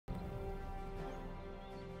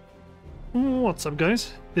What's up,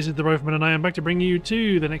 guys? This is the Rifleman and I am back to bring you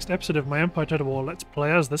to the next episode of my Empire Total War Let's Play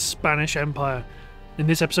as the Spanish Empire. In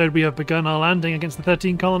this episode we have begun our landing against the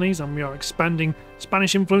 13 colonies and we are expanding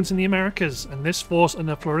Spanish influence in the Americas, and this force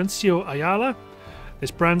under Florencio Ayala,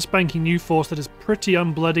 this brand spanking new force that is pretty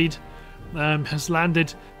unbloodied, has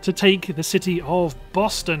landed to take the city of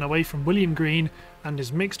Boston away from William Green and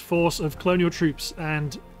his mixed force of colonial troops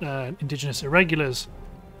and indigenous irregulars.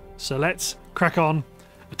 So let's crack on,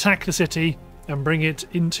 attack the city and bring it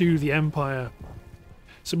into the Empire.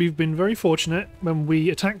 So we've been very fortunate when we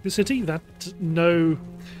attacked the city that the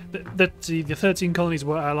 13 colonies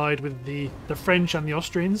were allied with the French and the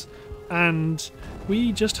Austrians, and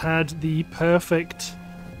we just had the perfect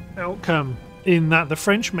outcome in that the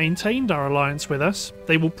French maintained our alliance with us.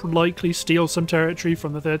 They will likely steal some territory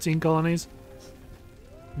from the 13 colonies,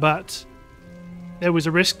 but there was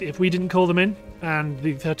a risk that if we didn't call them in and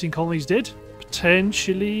the 13 colonies did,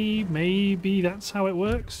 potentially, maybe that's how it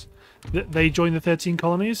works, that they join the 13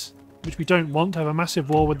 colonies, which we don't want to have a massive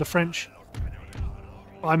war with the French.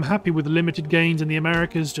 I'm happy with limited gains in the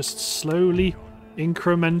Americas, just slowly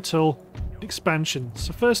incremental expansion.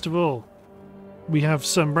 So first of all, we have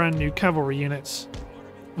some brand new cavalry units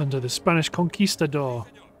under the Spanish Conquistador.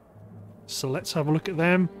 So let's have a look at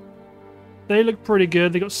them. They look pretty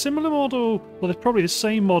good. They got similar model, well, they're probably the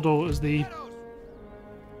same model as the...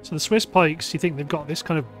 So the Swiss pikes, you think they've got this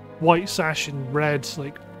kind of white sash and red,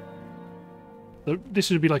 like... This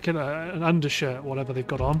would be like an undershirt, whatever they've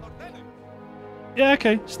got on. Yeah,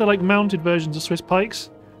 okay, so they're like mounted versions of Swiss pikes.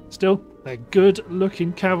 Still, they're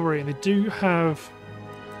good-looking cavalry, and they do have...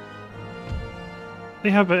 They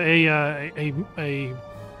have a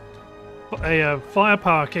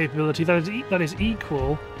firepower capability that is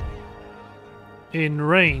equal in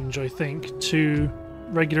range, I think, to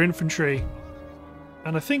regular infantry.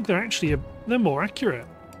 And I think they're more accurate.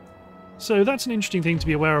 So that's an interesting thing to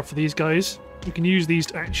be aware of for these guys. We can use these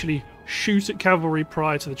to actually shoot at cavalry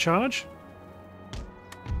prior to the charge.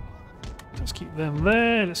 Let's keep them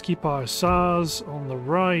there. Let's keep our hussars on the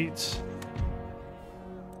right. So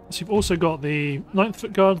you've also got the 9th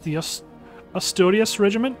Foot Guard, the Asturias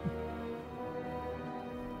Regiment.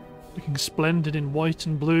 Looking splendid in white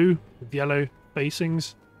and blue with yellow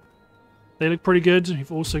facings. They look pretty good.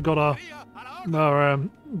 We've also got our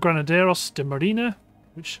Granaderos de Marina,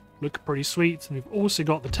 which look pretty sweet. And we've also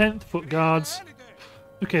got the 10th Foot Guards.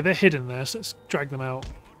 Okay, they're hidden there, so let's drag them out.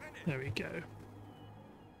 There we go.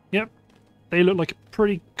 Yep, they look like a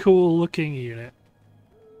pretty cool looking unit.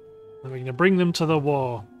 And we're going to bring them to the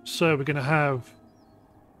war. So we're going to have...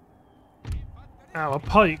 Our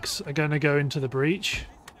pikes are going to go into the breach,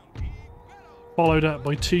 followed up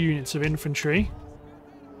by 2 units of infantry.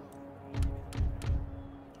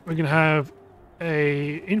 We're going to have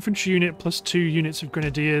a infantry unit plus 2 units of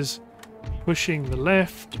grenadiers pushing the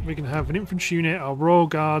left. We're going to have an infantry unit, our Royal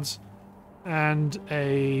Guards, and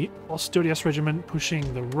a Asturias regiment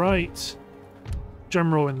pushing the right.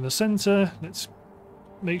 General in the centre. Let's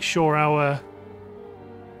make sure our...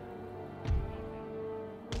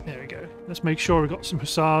 There we go. Let's make sure we've got some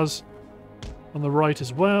hussars on the right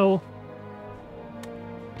as well.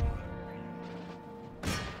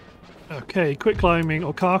 Okay, quick climbing,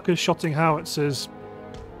 or carcass shotting howitzers.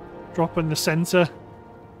 Drop in the centre.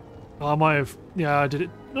 Oh, I might have... Yeah, I did it.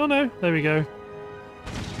 Oh no, there we go.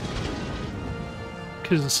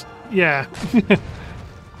 Because, yeah.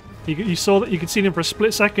 you saw that, you could see them for a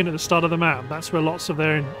split second at the start of the map. That's where lots of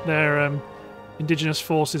their indigenous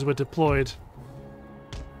forces were deployed.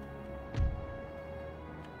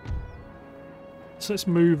 So let's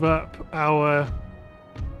move up our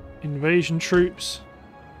invasion troops.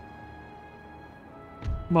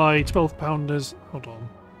 My 12-pounders... Hold on.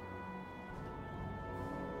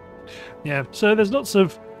 Yeah, so there's lots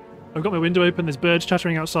of... I've got my window open, there's birds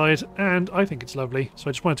chattering outside, and I think it's lovely. So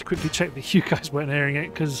I just wanted to quickly check that you guys weren't hearing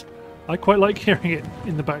it, because I quite like hearing it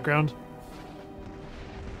in the background.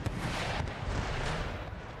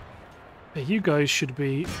 Yeah, you guys should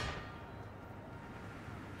be...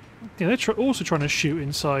 Yeah, they're also trying to shoot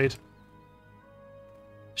inside.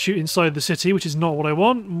 Shoot inside the city, which is not what I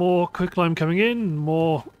want. More quicklime coming in,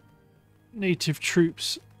 more native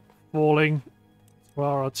troops falling for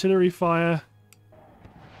our artillery fire.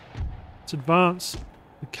 Let's advance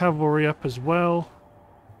the cavalry up as well.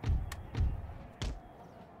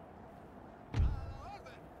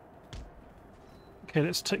 Okay,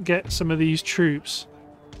 let's get some of these troops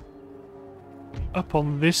up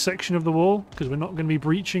on this section of the wall, because we're not going to be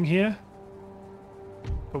breaching here.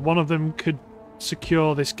 But one of them could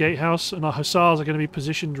secure this gatehouse, and our hussars are going to be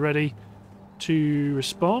positioned ready to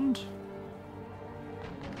respond.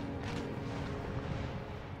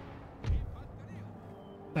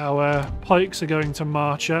 Our pikes are going to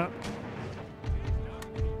march up.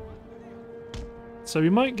 So we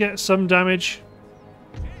might get some damage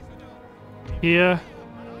here.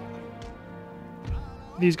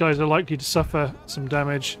 These guys are likely to suffer some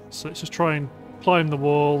damage, so let's just try and climb the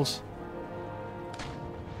walls.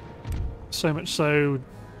 So much so,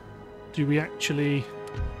 do we actually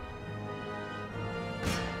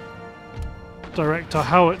direct our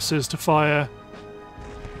howitzers to fire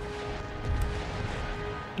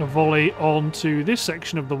a volley onto this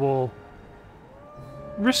section of the wall?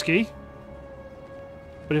 Risky,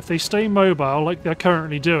 but if they stay mobile like they're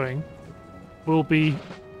currently doing, we'll be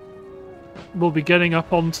getting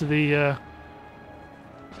up onto the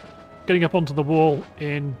wall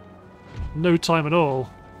in no time at all.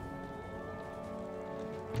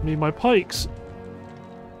 I mean, my pikes,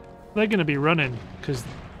 they're going to be running because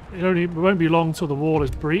it won't be long till the wall is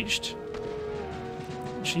breached.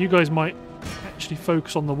 Actually, you guys might actually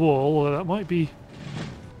focus on the wall, or that might be...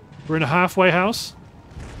 We're in a halfway house.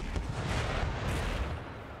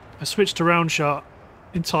 I switched to round shot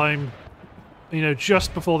in time, you know,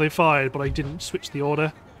 just before they fired, but I didn't switch the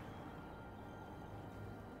order.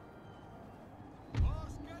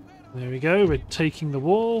 There we go, we're taking the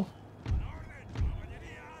wall.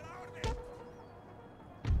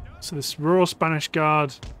 So this Royal Spanish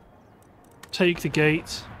Guard take the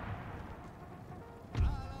gate.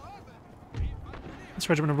 This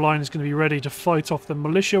regiment of line is going to be ready to fight off the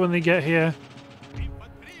militia when they get here.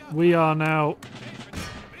 We are now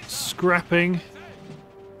scrapping.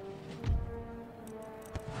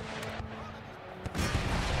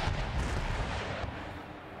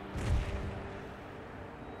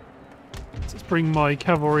 Let's bring my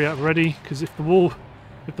cavalry up ready, because if the wall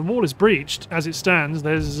is breached as it stands,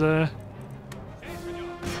 there's no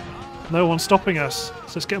one stopping us.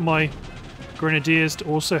 So let's get my grenadiers to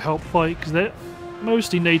also help fight, because they're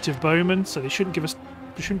mostly native bowmen, so they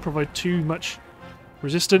shouldn't provide too much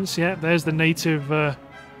resistance yet. There's the native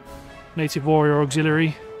warrior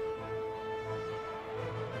auxiliary.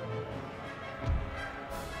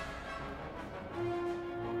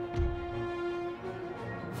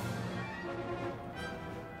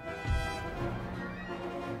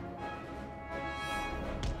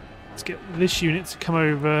 Let's get this unit to come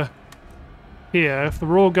over here. If the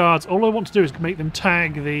Royal Guards, all I want to do is make them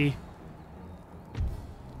tag the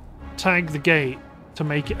gate to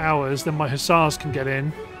make it ours, then my hussars can get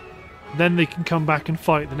in. Then they can come back and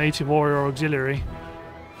fight the native warrior auxiliary.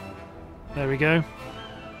 There we go.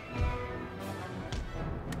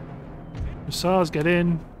 Hussars get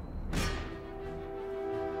in.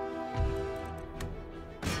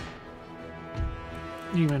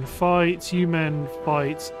 You men fight. You men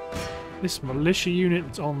fight this militia unit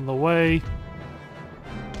that's on the way.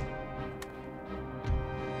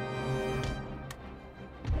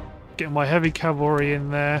 Getting my heavy cavalry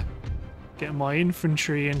in there. Getting my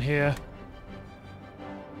infantry in here.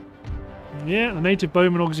 Yeah, the native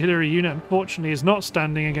bowman auxiliary unit unfortunately is not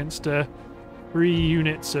standing against 3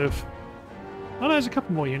 units of... Oh no, there's a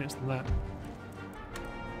couple more units than that.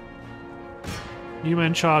 You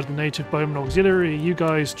men charge the native bowman auxiliary. You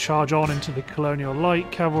guys charge on into the colonial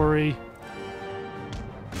light cavalry.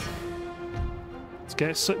 Let's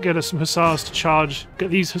get us some hussars to charge. Get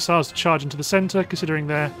these hussars to charge into the centre, considering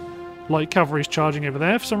their light cavalry is charging over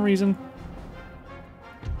there for some reason.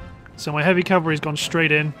 So my heavy cavalry's gone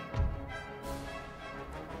straight in.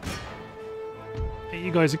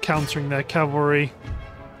 You guys are countering their cavalry.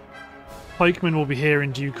 Pikemen will be here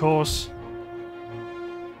in due course.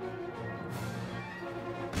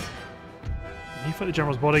 You fight the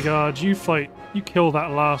general's bodyguard. You kill that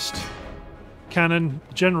last cannon.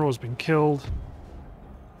 The general has been killed.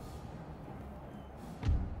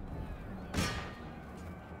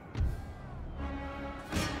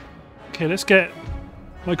 Okay, let's get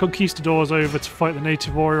my conquistadors over to fight the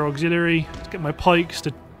native warrior auxiliary. Let's get my pikes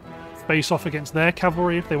to face off against their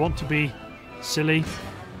cavalry if they want to be silly.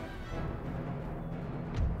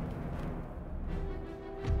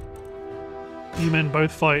 You men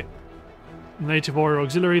both fight the native warrior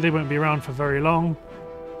auxiliary. They won't be around for very long.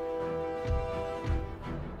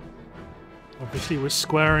 Obviously we're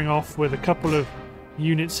squaring off with a couple of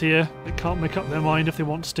units here that can't make up their mind if they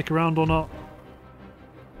want to stick around or not.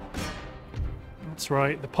 That's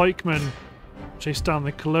right, the pikemen chase down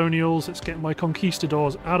the colonials. Let's get my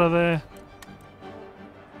conquistadors out of there.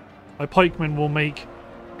 My pikemen will make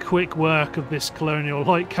quick work of this colonial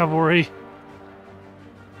light cavalry.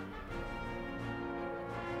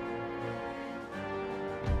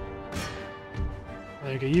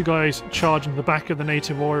 There you go, you guys charge into the back of the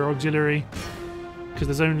native warrior auxiliary, because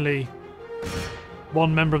there's only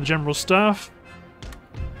one member of the general staff.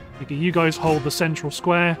 You guys hold the central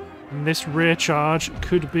square, and this rear charge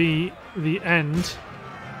could be the end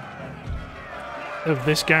of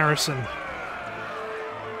this garrison.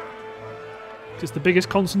 It's the biggest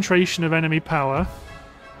concentration of enemy power.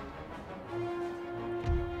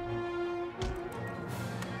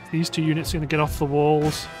 These two units are going to get off the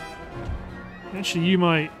walls. Actually, you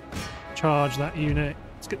might charge that unit.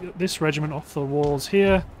 Let's get this regiment off the walls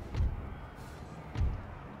here.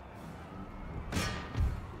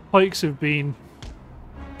 Pikes have been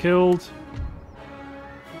killed.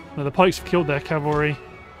 No, the pikes have killed their cavalry.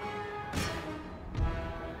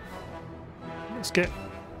 Let's get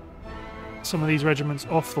some of these regiments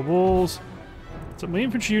off the walls. So my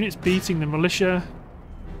infantry unit's beating the militia.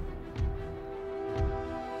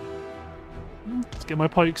 Let's get my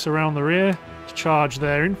pikes around the rear to charge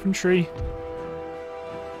their infantry.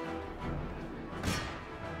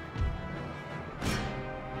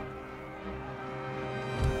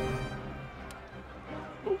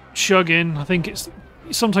 Chug in. I think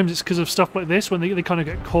sometimes it's because of stuff like this when they kind of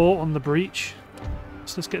get caught on the breach.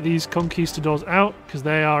 So let's get these conquistadors out because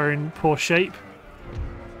they are in poor shape.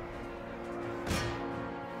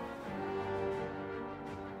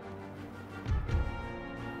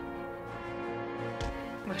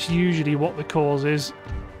 That's usually what the cause is.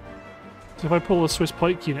 So if I pull the Swiss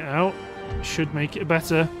pike unit out, it should make it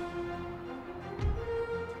better.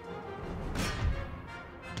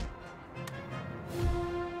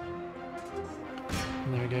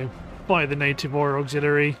 And there we go. Fight the native warrior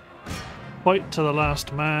auxiliary. Fight to the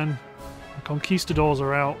last man. The conquistadors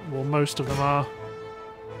are out. Well, most of them are.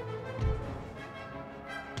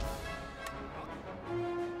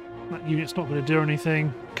 That unit's not going to do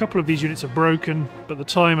anything. A couple of these units are broken, but the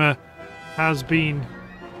timer has been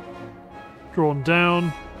drawn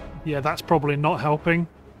down. Yeah, that's probably not helping.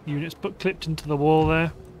 Units clipped into the wall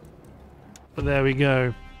there. But there we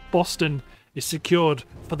go. Boston is secured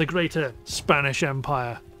for the greater Spanish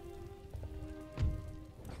Empire.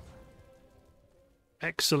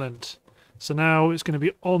 Excellent. So now it's going to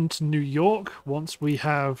be on to New York once we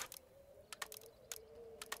have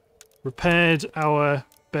repaired our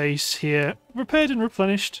base here. Repaired and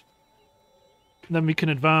replenished. And then we can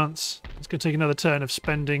advance. It's going to take another turn of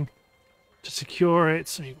spending to secure it.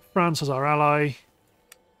 So France as our ally.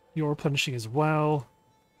 You're replenishing as well.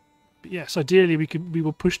 But yes, ideally we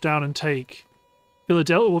will push down and take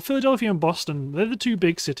Philadelphia. Well, Philadelphia and Boston, they're the two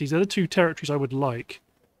big cities. They're the two territories I would like.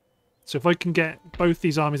 So if I can get both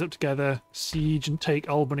these armies up together, siege and take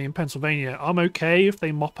Albany and Pennsylvania, I'm okay if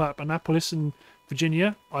they mop up Annapolis and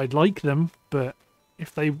Virginia. I'd like them, but if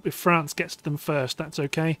France gets to them first, that's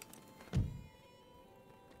okay.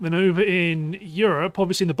 Then over in Europe,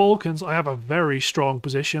 obviously in the Balkans, I have a very strong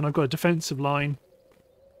position. I've got a defensive line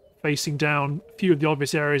facing down a few of the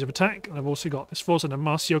obvious areas of attack. And I've also got this force under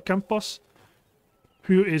Marcio Campos,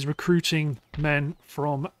 who is recruiting men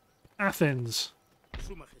from Athens.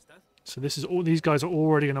 So this is all. These guys are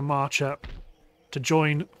already going to march up to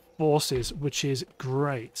join forces, which is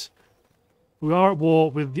great. We are at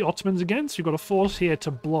war with the Ottomans again, so we've got a force here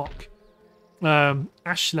to block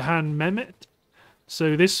Ashlihan Mehmet.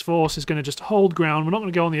 So this force is going to just hold ground. We're not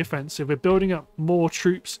going to go on the offensive. We're building up more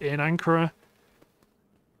troops in Ankara.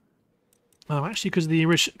 Actually, because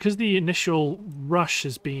the initial rush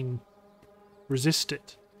has been resisted.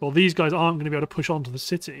 Well, these guys aren't going to be able to push onto the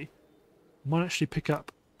city. I might actually pick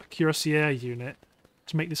up a cuirassier unit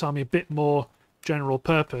to make this army a bit more general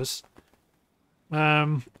purpose.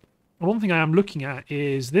 One thing I am looking at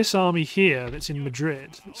is this army here that's in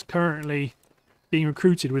Madrid, that's currently being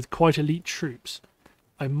recruited with quite elite troops.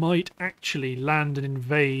 I might actually land and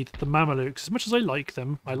invade the Mamelukes. As much as I like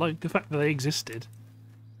them, I like the fact that they existed.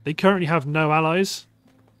 They currently have no allies,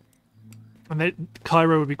 and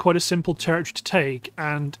Cairo would be quite a simple territory to take,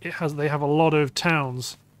 and they have a lot of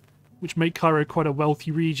towns, which make Cairo quite a wealthy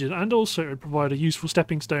region, and also it would provide a useful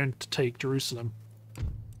stepping stone to take Jerusalem.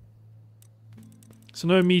 So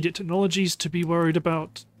no immediate technologies to be worried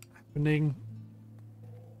about happening.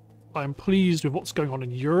 I'm pleased with what's going on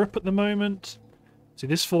in Europe at the moment. See,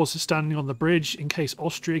 this force is standing on the bridge in case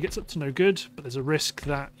Austria gets up to no good, but there's a risk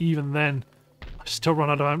that even then I still run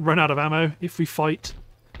out of ammo. If we fight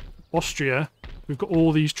Austria, we've got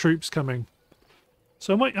all these troops coming.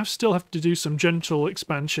 So I might still have to do some gentle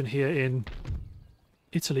expansion here in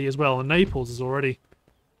Italy as well. And Naples is already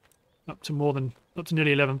up to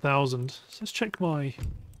nearly 11,000. So let's check my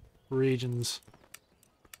regions.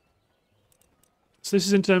 So this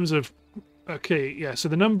is in terms of, okay, yeah. So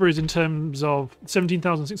the number is in terms of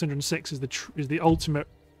 17,606 is the ultimate,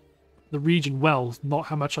 the region wealth, not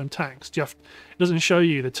how much I'm taxed. It doesn't show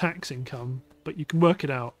you the tax income, but you can work it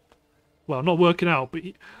out. well, not working out, but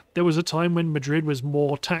there was a time when Madrid was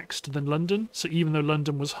more taxed than London. So even though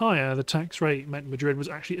London was higher, the tax rate meant Madrid was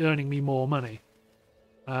actually earning me more money.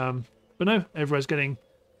 But no, everywhere's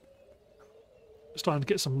starting to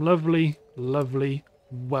get some lovely, lovely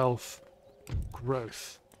wealth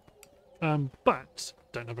growth. But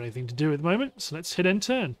don't have anything to do at the moment, so let's hit end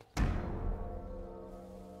turn.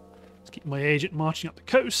 Let's keep my agent marching up the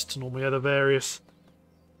coast and all my other various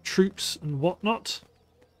troops and whatnot.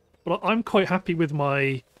 But I'm quite happy with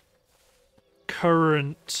my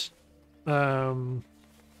current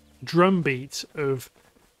drumbeat of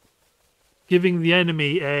giving the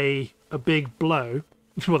enemy a big blow.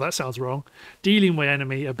 Well, that sounds wrong. Dealing my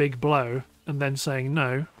enemy a big blow and then saying,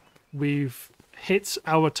 no, we've hit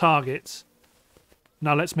our targets.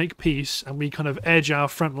 Now let's make peace, and we kind of edge our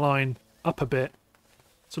front line up a bit.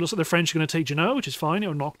 So it looks like the French are going to take Genoa, which is fine.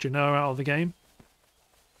 It'll knock Genoa out of the game.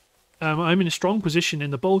 I'm in a strong position in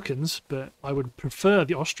the Balkans, but I would prefer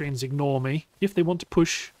the Austrians ignore me. If they want to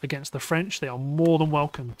push against the French, they are more than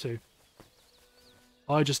welcome to.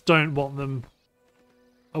 I just don't want them...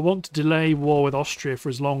 I want to delay war with Austria for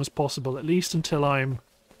as long as possible, at least until I'm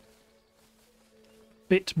a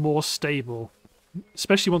bit more stable.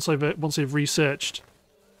 Especially once I've researched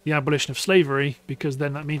the abolition of slavery, because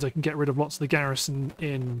then that means I can get rid of lots of the garrison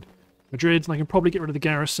in Madrid, and I can probably get rid of the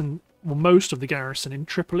garrison, well, most of the garrison in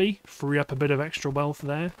Tripoli, free up a bit of extra wealth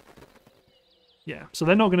there. Yeah, so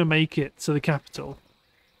they're not going to make it to the capital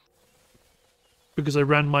because I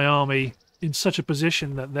ran my army in such a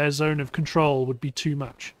position that their zone of control would be too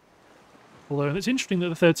much. Although it's interesting that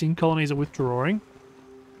the 13 colonies are withdrawing.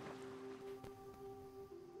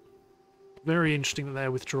 Very interesting that they're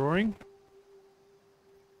withdrawing.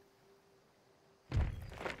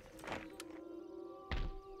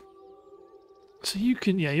 So you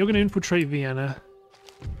can, yeah, you're going to infiltrate Vienna.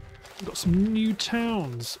 We've got some new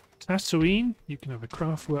towns. Tatooine, you can have a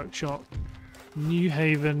craft workshop. New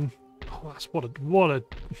Haven, oh, that's what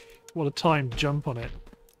a time to jump on it.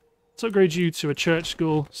 Let's upgrade you to a church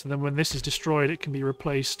school, so then when this is destroyed, it can be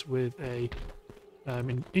replaced with a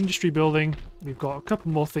industry building. We've got a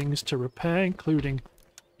couple more things to repair, including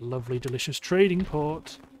a lovely, delicious trading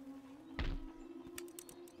port.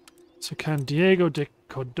 So can Diego de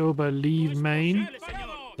Cordoba leave Maine?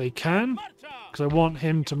 They can, because I want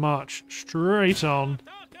him to march straight on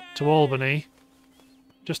to Albany,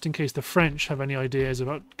 just in case the French have any ideas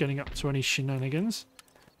about getting up to any shenanigans.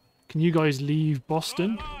 Can you guys leave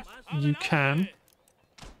Boston? You can.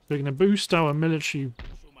 We're going to boost our military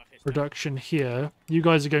production here. You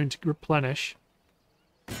guys are going to replenish.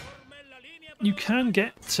 You can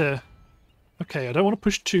get to... Okay, I don't want to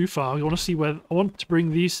push too far. I want to see where... I want to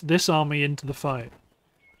bring this army into the fight.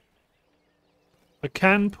 I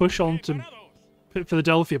can push on to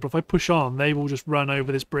Philadelphia, but if I push on, they will just run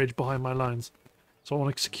over this bridge behind my lines. So I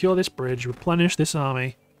want to secure this bridge, replenish this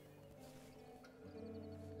army.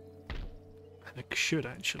 And I should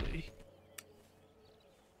actually...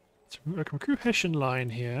 I can recruit Hessian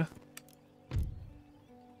line here.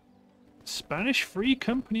 Spanish Free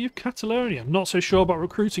Company of Catalonia. I'm not so sure about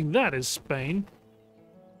recruiting that as Spain.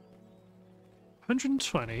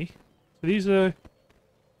 120. So these are...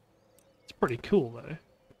 It's pretty cool,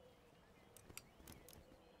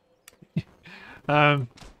 though.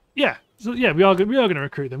 Yeah. So yeah, we are going to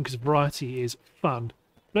recruit them because variety is fun.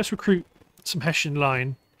 Let's recruit some Hessian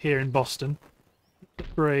line here in Boston.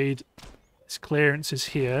 Upgrade this clearances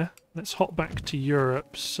here. Let's hop back to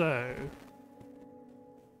Europe. So...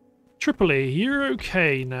 Tripoli, you're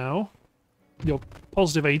okay now. Your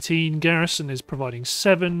positive 18 garrison is providing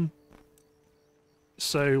 7.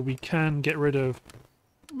 So we can get rid of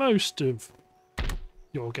most of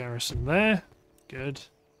your garrison there. Good.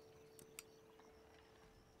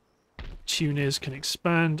 Tunis can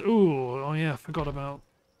expand. Ooh, oh yeah, I forgot about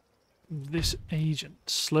this agent.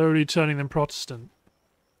 Slowly turning them Protestant.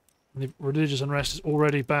 And the religious unrest is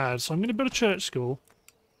already bad. So I'm going to build a church school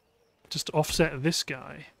just to offset this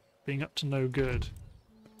guy being up to no good.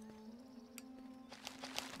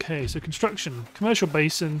 Okay, so construction. Commercial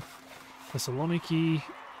basin. Thessaloniki.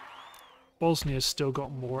 Bosnia's still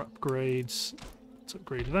got more upgrades. Let's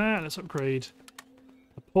upgrade that. Let's upgrade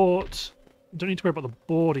the port. Don't need to worry about the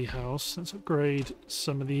Bawdy house. Let's upgrade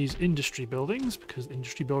some of these industry buildings, because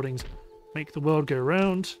industry buildings make the world go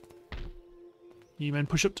round. You men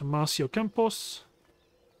push up to Marcio Campos.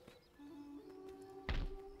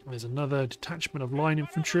 There's another detachment of line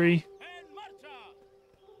infantry.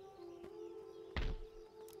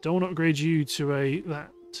 Don't want to upgrade you to a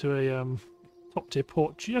top tier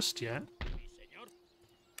port just yet.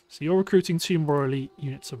 So you're recruiting 2 more elite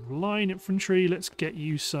units of line infantry. Let's get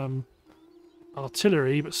you some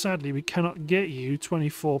artillery, but sadly we cannot get you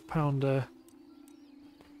 24-pounder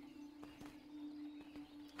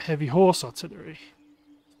heavy horse artillery.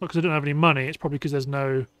 Not because I don't have any money, it's probably because there's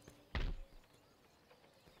no...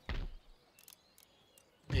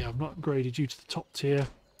 Yeah, I've not upgraded you to the top tier.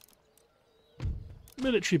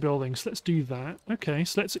 Military buildings, let's do that. Okay,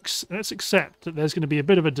 so let's accept that there's going to be a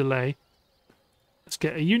bit of a delay. Let's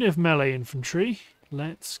get a unit of melee infantry.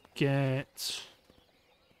 Let's get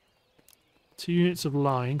 2 units of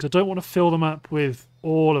line, because I don't want to fill them up with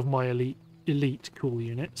all of my elite cool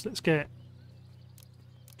units. Let's get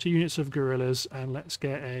 2 units of guerrillas, and let's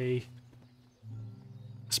get a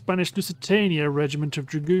Spanish Lusitania regiment of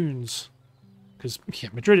dragoons. Because, yeah,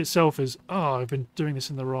 Madrid itself is... Oh, I've been doing this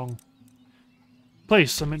in the wrong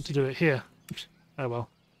place. I meant to do it here. Oh well.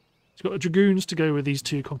 It's got the dragoons to go with these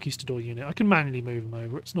 2 conquistador units. I can manually move them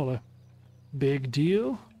over. It's not a big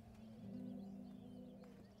deal.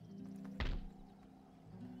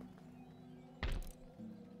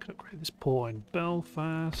 Could upgrade this port in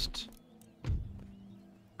Belfast.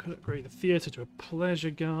 Could upgrade the theatre to a pleasure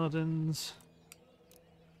gardens.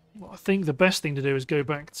 Well, I think the best thing to do is go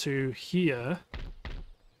back to here.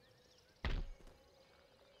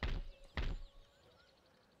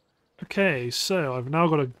 Okay, so I've now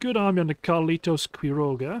got a good army under Carlitos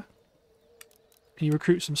Quiroga. Can you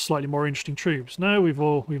recruit some slightly more interesting troops? No, we've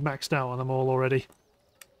maxed out on them all already.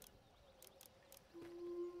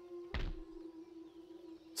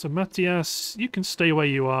 So Matthias, you can stay where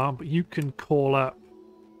you are, but you can call up.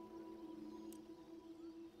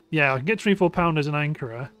 Yeah, I can get 24-pounders and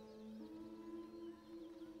Ankarer.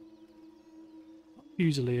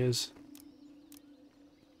 Fusiliers.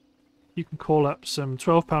 You can call up some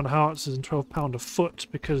 12-pounder howitzers and 12-pounder foot,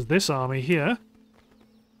 because this army here,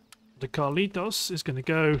 the Carlitos, is going to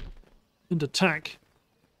go and attack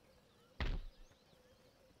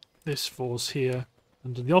this force here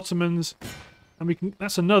under the Ottomans. And we can.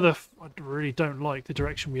 That's another... I really don't like the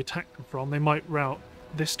direction we attack them from. They might route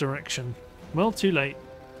this direction. Well, too late.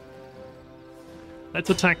 Let's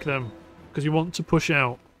attack them, because we want to push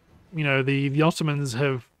out. You know, the Ottomans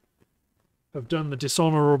have done the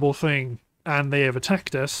dishonourable thing, and they have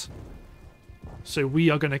attacked us. So we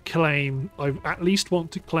are going to claim... I at least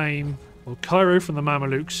want to claim... Well, Cairo from the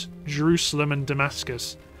Mamelukes, Jerusalem and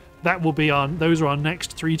Damascus. That will be our... Those are our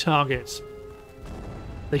next 3 targets.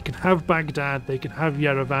 They can have Baghdad, they can have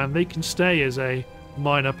Yerevan, they can stay as a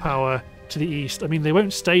minor power to the east. I mean, they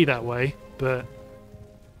won't stay that way, but...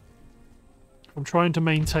 I'm trying to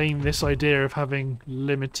maintain this idea of having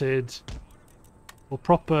limited or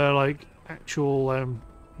proper, like, actual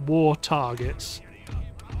war targets.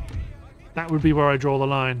 That would be where I draw the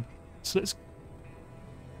line. So let's...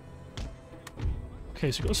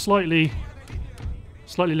 Okay, so we've got a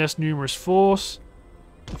slightly less numerous force.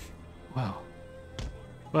 Wow.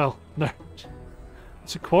 Well, no.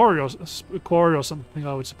 It's a quarry or something,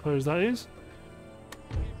 I would suppose that is.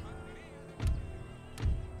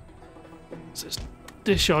 So let's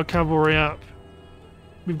dish our cavalry up.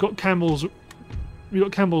 We've got camels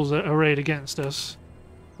arrayed against us,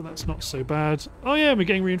 but that's not so bad. Oh yeah, we're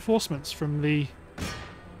getting reinforcements from the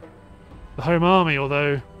home army,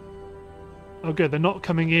 although... Oh good, they're not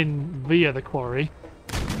coming in via the quarry.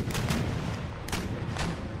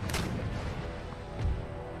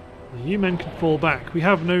 You men can fall back. We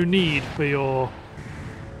have no need for your...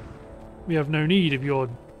 We have no need of your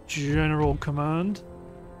general command.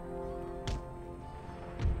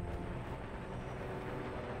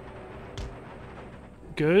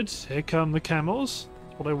 Good. Here come the camels.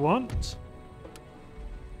 That's what I want.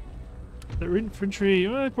 They're infantry.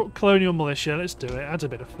 Well, I brought colonial militia. Let's do it. Adds a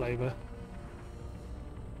bit of flavour.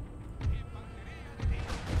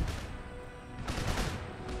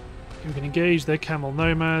 We can engage their camel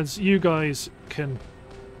nomads. You guys can...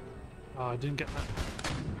 Oh, I didn't get that.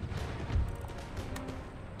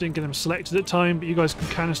 Didn't get them selected at time, but you guys can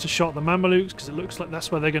canister shot the Mamelukes, because it looks like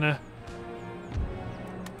that's where they're going to...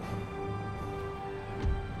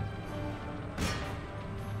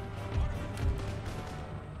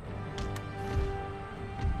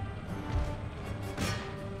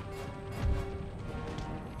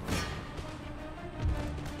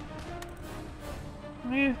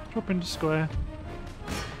 Yeah, drop into square.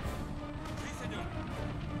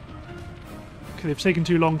 Okay, they've taken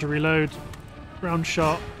too long to reload. Round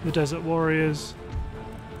shot, the Desert Warriors.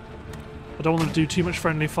 I don't want them to do too much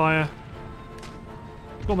friendly fire.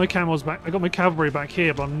 I've got my camels back. I got my cavalry back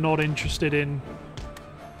here, but I'm not interested in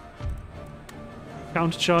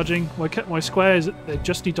countercharging. Well, I kept my squares. They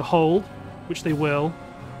just need to hold, which they will.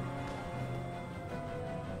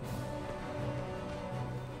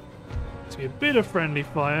 A bit of friendly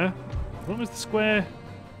fire. As long as the square...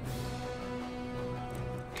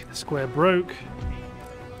 Okay, the square broke.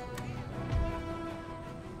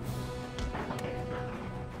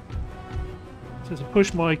 So to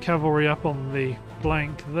push my cavalry up on the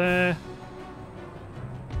flank there.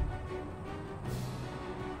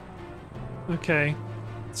 Okay,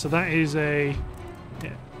 so that is a...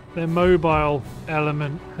 Yeah, their mobile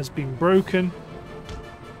element has been broken.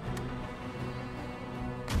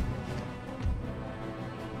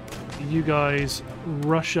 You guys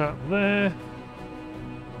rush up there.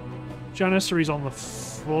 Janissaries on the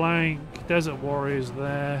flank. Desert Warriors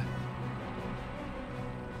there.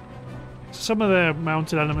 Some of their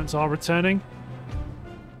mounted elements are returning.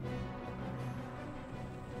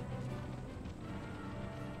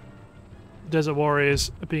 Desert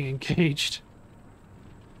Warriors are being engaged.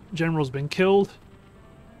 General's been killed.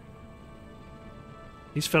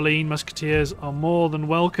 These Feline Musketeers are more than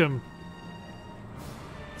welcome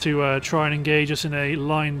to try and engage us in a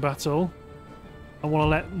line battle. I want to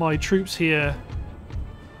let my troops here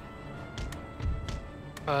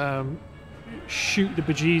shoot the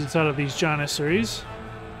bejesus out of these Janissaries.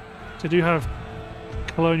 So I do have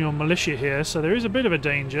colonial militia here, so there is a bit of a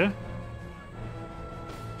danger.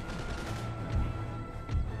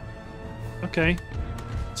 Okay,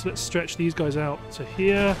 so let's stretch these guys out to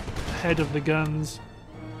here, ahead of the guns.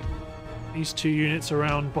 These two units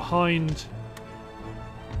around behind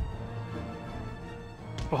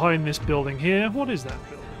this building here. What is that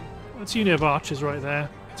building? That's a unit of archers right there.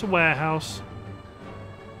 It's a warehouse.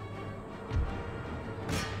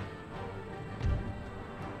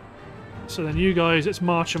 So then you guys, let's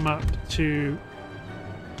march them up to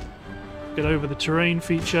get over the terrain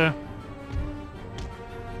feature.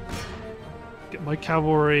 Get my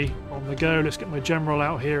cavalry on the go. Let's get my general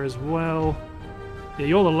out here as well. Yeah,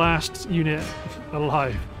 you're the last unit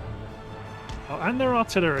alive. Oh, and their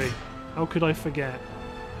artillery. How could I forget?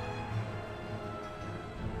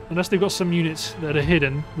 Unless they've got some units that are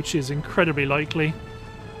hidden, which is incredibly likely.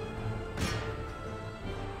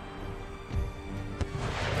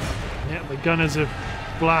 Yeah, the gunners have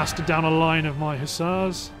blasted down a line of my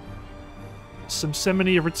hussars. Some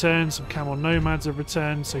Semini have returned, some camel nomads have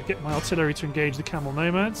returned, so get my artillery to engage the camel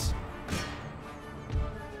nomads.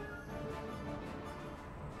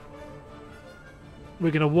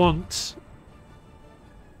 We're going to want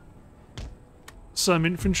some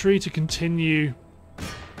infantry to continue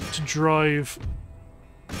to drive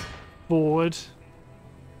forward.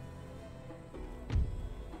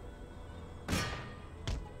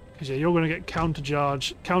 Because yeah, you're going to get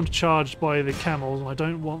countercharged by the camels, and I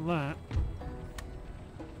don't want that.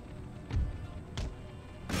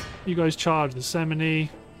 You guys charge the Semini.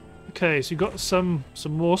 Okay, so you've got some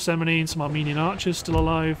more Semini and some Armenian archers still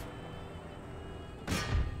alive.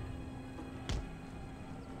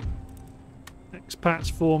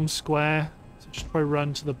 Expats form square. So just try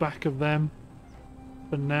run to the back of them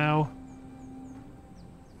for now.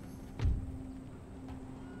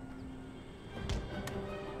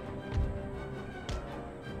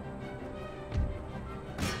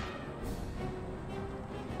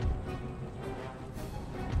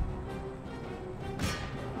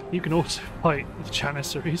 You can also fight the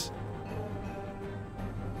Janissaries.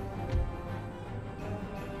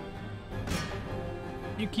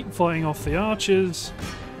 You keep fighting off the archers.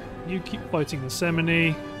 You keep fighting the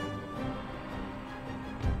Semini.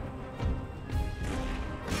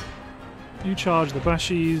 You charge the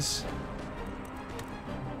Bashis.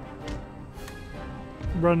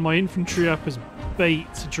 Run my infantry up as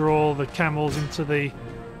bait to draw the camels into the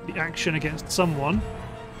action against someone.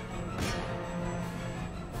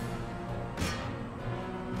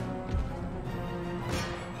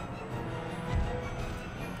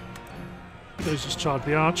 Those just charge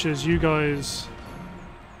the archers. You guys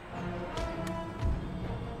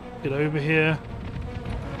get over here.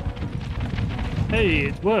 Hey,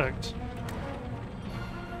 it worked.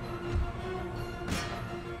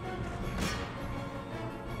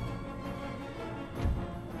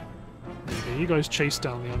 There you go. You guys chase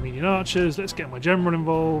down the Armenian archers. Let's get my general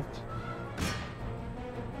involved.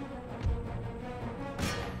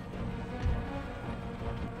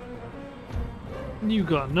 You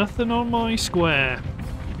got nothing on my square.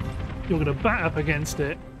 You're going to bat up against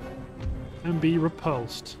it and be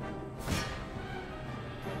repulsed.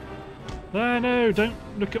 Ah, no, don't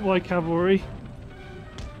look at my cavalry.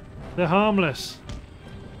 They're harmless.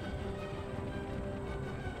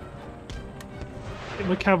 Get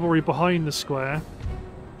my cavalry behind the square.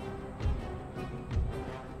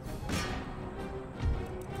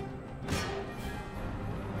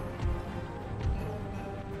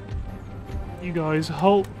 You guys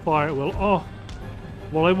halt fire at will. Oh,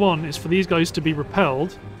 What I want is for these guys to be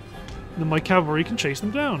repelled, and then my cavalry can chase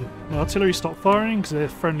them down. My artillery stop firing because they're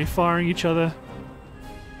friendly firing each other.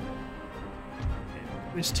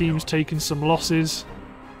 This team's taken some losses,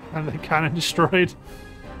 and their cannon destroyed.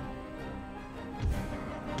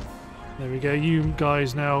 There we go, you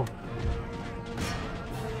guys now.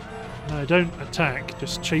 No, don't attack,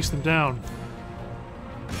 just chase them down.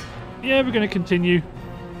 Yeah, we're going to continue.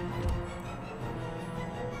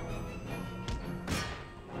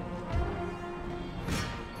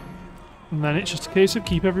 And then it's just a case of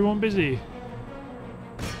keep everyone busy.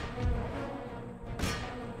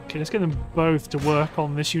 Okay, let's get them both to work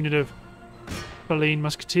on this unit of Feline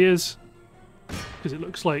Musketeers. Because it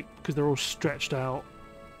looks like, because they're all stretched out.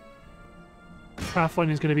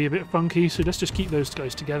 Pathfinding is going to be a bit funky, so let's just keep those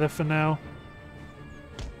guys together for now.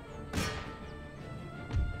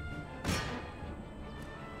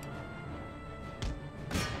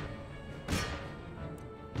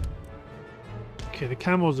 Okay, the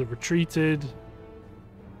camels have retreated.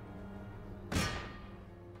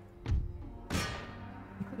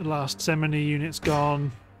 The last Semini unit's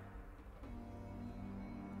gone.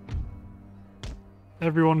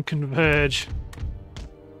 Everyone converge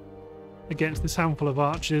against this handful of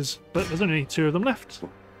archers, but there's only 2 of them left.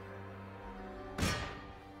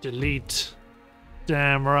 Delete.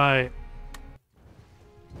 Damn right.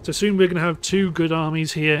 So soon we're going to have 2 good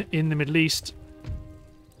armies here in the Middle East.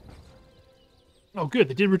 Oh good,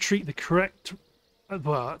 they did retreat the correct...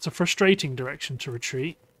 Well, it's a frustrating direction to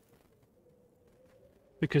retreat.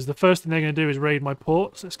 Because the first thing they're going to do is raid my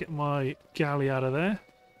ports. Let's get my galley out of there.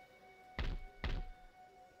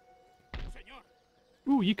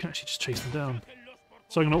 Ooh, you can actually just chase them down.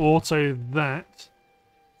 So I'm going to auto that.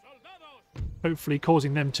 Hopefully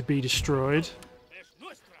causing them to be destroyed.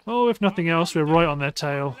 Oh, if nothing else, we're right on their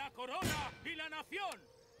tail.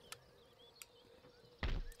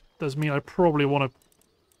 Does mean I probably want to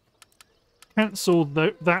cancel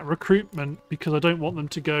that recruitment because I don't want them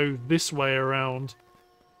to go this way around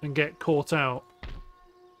and get caught out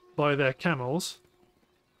by their camels.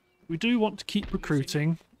 We do want to keep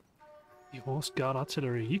recruiting. The Horse Guard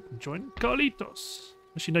Artillery, you can join Carlitos.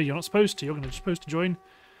 Actually, no, you're not supposed to. You're supposed to join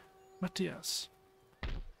Matthias.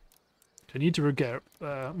 I need to get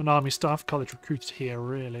an army staff college recruited here,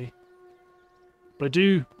 really. But I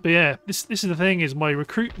do. But yeah, this is the thing: is my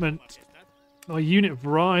recruitment, my unit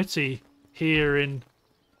variety here in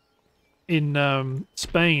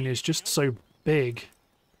Spain is just so big.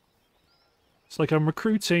 It's like I'm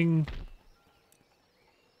recruiting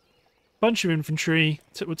bunch of infantry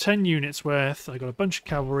with 10 units worth. I got a bunch of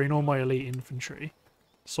cavalry and all my elite infantry.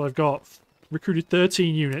 So I've got recruited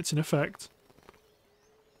 13 units in effect.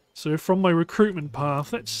 So from my recruitment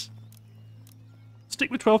path, let's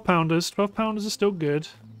stick with 12 pounders. 12 pounders are still good.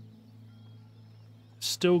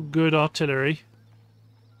 Still good artillery.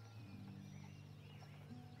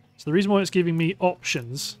 So the reason why it's giving me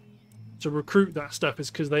options to recruit that stuff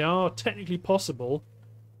is because they are technically possible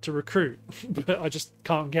to recruit, but I just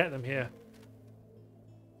can't get them here.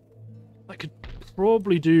 I could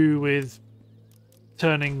probably do with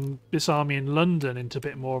turning this army in London into a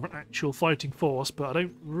bit more of an actual fighting force, but I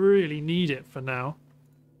don't really need it for now.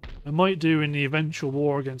 I might do in the eventual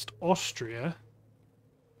war against Austria,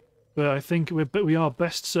 but I think we are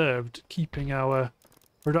best served keeping our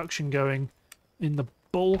production going in the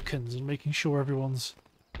Balkans and making sure everyone's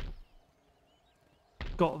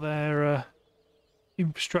got their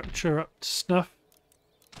infrastructure up to snuff.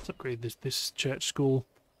 Let's upgrade this church school.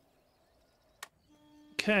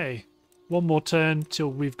 Okay, one more turn till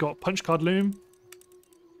we've got punch card loom,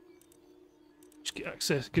 which gives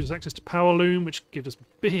us access to power loom, which gives us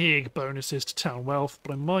big bonuses to town wealth.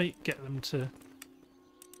 But I might get them to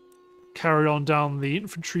carry on down the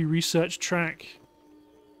infantry research track,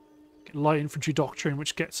 get light infantry doctrine,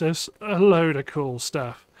 which gets us a load of cool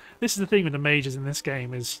stuff. This is the thing with the mages in this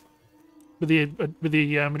game is, with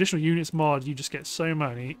the additional units mod, you just get so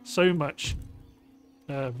much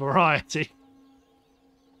variety.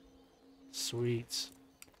 Sweet.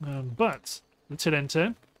 But until end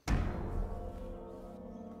turn,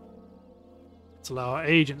 let's allow our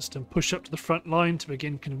agents to push up to the front line to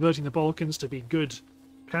begin converting the Balkans to be good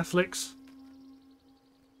Catholics.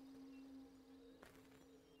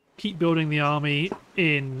 Keep building the army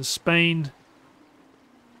in Spain.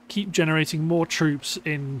 Keep generating more troops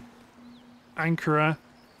in Ankara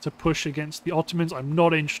to push against the Ottomans. I'm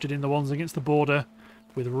not interested in the ones against the border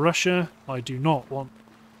with Russia. I'm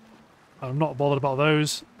not bothered about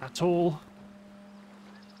those at all.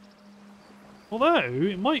 Although,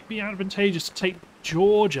 it might be advantageous to take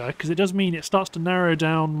Georgia, because it does mean it starts to narrow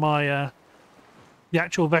down my the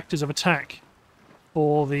actual vectors of attack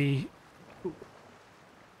for the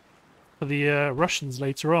Russians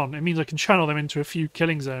later on. It means I can channel them into a few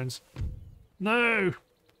killing zones. No!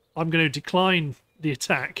 I'm going to decline the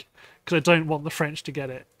attack because I don't want the French to get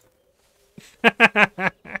it.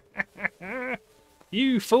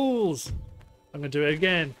 You fools! I'm going to do it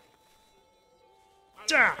again.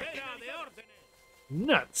 Jack!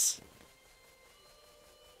 Nuts!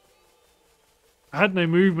 I had no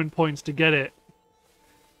movement points to get it.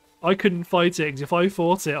 I couldn't fight it because if I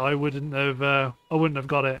fought it, I wouldn't have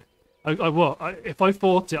got it. If I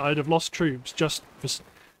fought it, I'd have lost troops just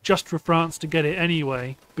for France to get it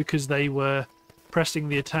anyway because they were pressing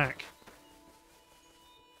the attack.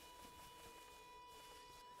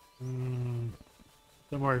 Don't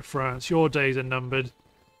worry, France. Your days are numbered.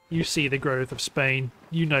 You see the growth of Spain.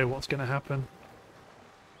 You know what's going to happen.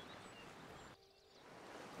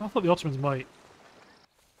 I thought the Ottomans might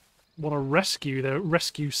want to rescue their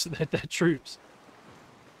troops.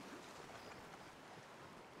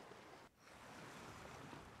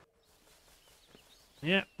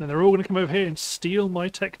 Yeah, then they're all going to come over here and steal my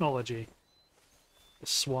technology. The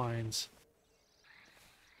swines.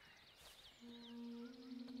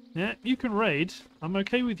 Yeah, you can raid. I'm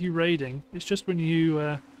okay with you raiding. It's just when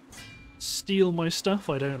you steal my stuff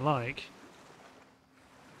I don't like.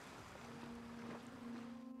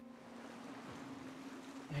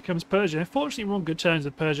 Here comes Persia. Fortunately, we're on good terms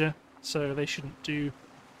with Persia, so they shouldn't do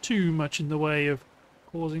too much in the way of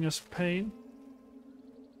causing us pain.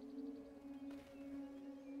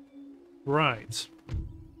 Right.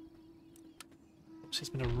 It's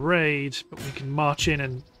been a raid, but we can march in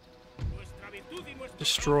and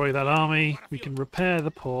destroy that army. We can repair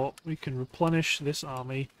the port. We can replenish this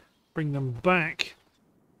army, bring them back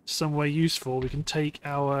somewhere useful. We can take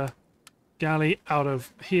our galley out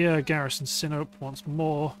of here, garrison Sinop once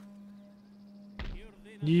more.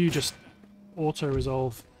 You just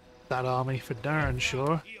auto-resolve that army for darn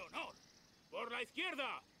sure.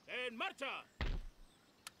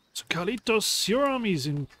 So Carlitos, your army's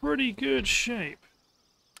in pretty good shape.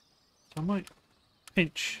 So I might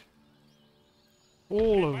pinch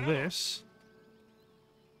all of this.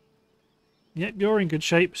 Yep, you're in good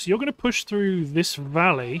shape. So you're going to push through this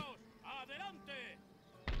valley.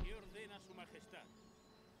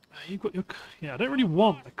 You've got your... Yeah, I don't really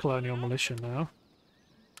want the colonial militia now.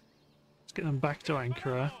 Let's get them back to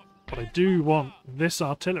Ankara. But I do want this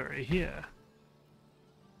artillery here.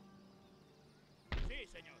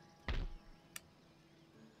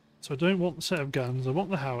 So I don't want the set of guns, I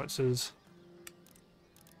want the howitzers.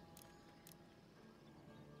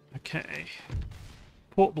 Okay.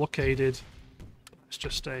 Port blockaded. That's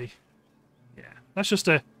just a... Yeah, that's just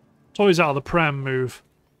a toys out of the pram move.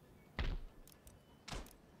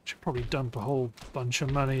 Should probably dump a whole bunch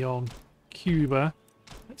of money on Cuba.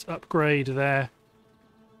 Let's upgrade their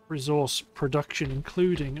resource production,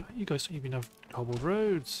 including... You guys don't even have cobbled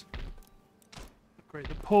roads. Upgrade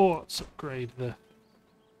the ports, upgrade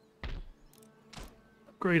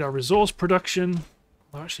our resource production.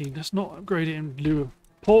 Well, actually, let's not upgrade it in lieu of...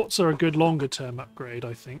 Ports are a good longer-term upgrade,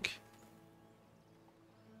 I think.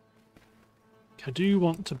 I do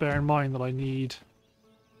want to bear in mind that I need...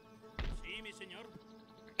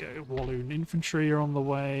 Go, Walloon infantry are on the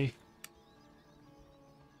way.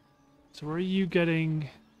 So where are you getting...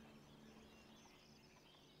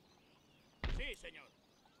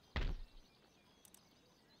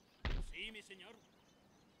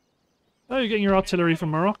 Oh, you're getting your artillery from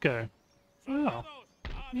Morocco. Oh,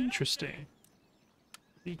 interesting.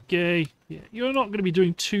 Okay, yeah, you're not going to be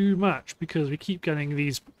doing too much because we keep getting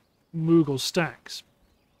these Mughal stacks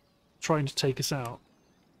trying to take us out.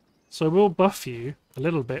 So we'll buff you a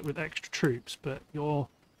little bit with extra troops, but you're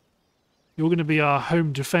going to be our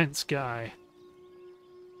home defense guy.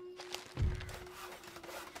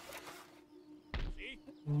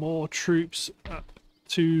 More troops up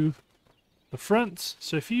to the front.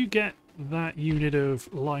 So if you get that unit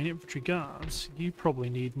of line infantry guards, you probably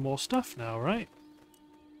need more stuff now, right?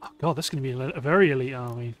 Oh god, that's going to be a very elite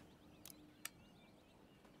army.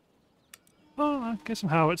 Oh, I'll get some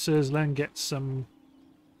howitzers, then get some...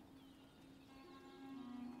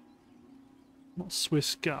 Not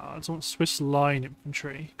Swiss guards, I want Swiss line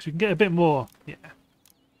infantry, because we can get a bit more. Yeah.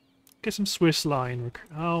 Get some Swiss line.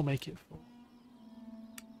 I'll make it full.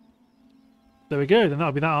 There we go, then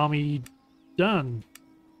that'll be that army done.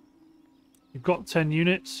 You've got 10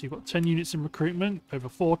 units, you've got 10 units in recruitment, over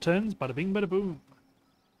 4 turns, bada bing, bada boom.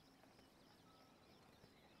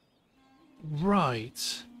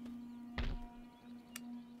 Right.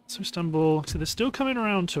 So Istanbul, so they're still coming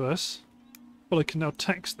around to us, but I can now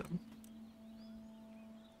text them.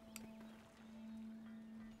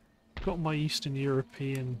 got my Eastern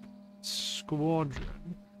European squadron.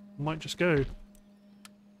 Might just go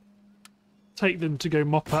take them to go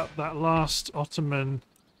mop up that last Ottoman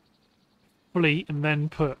fleet and then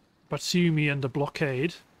put Batumi under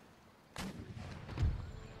blockade.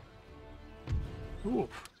 Ooh.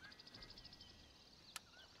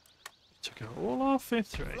 Took out all our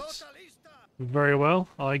fifth rates. Very well,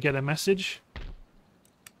 I get a message.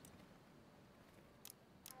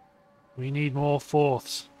 We need more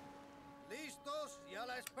fourths.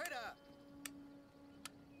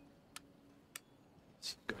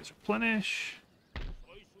 Guys, replenish.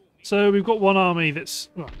 So we've got one army that's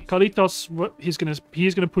well, Kalitos.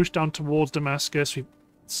 He's gonna push down towards Damascus. We've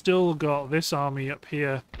still got this army up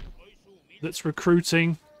here that's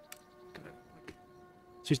recruiting.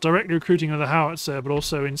 So he's directly recruiting another howitzer, but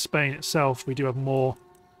also in Spain itself, we do have more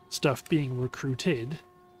stuff being recruited.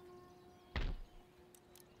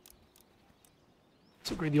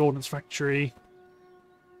 Let's upgrade the ordnance factory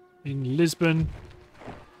in Lisbon.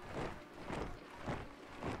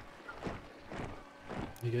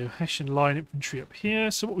 There you go, Hessian line infantry up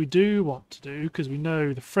here. So what we do want to do, because we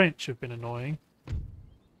know the French have been annoying.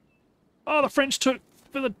 Oh, the French took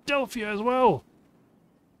Philadelphia as well.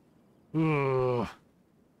 Ugh.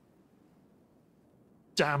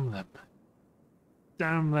 Damn them.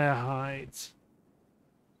 Damn their hides.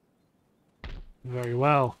 Very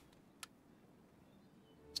well.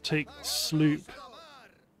 Let's take the sloop.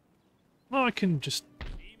 Oh, I can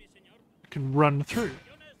run through.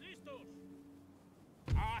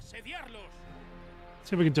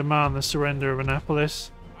 See if we can demand the surrender of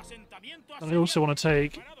Annapolis. And I also want to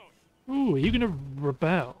take... Ooh, are you going to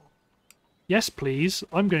rebel? Yes, please.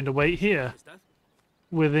 I'm going to wait here.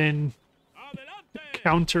 Within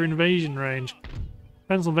counter-invasion range.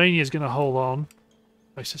 Pennsylvania is going to hold on,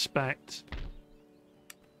 I suspect.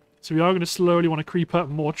 So we are going to slowly want to creep up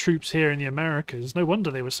more troops here in the Americas. No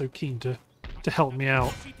wonder they were so keen to help me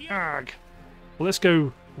out. Arg. Well, let's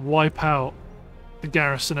go wipe out the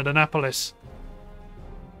garrison at Annapolis.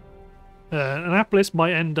 Annapolis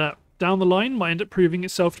might end up, down the line, might end up proving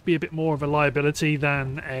itself to be a bit more of a liability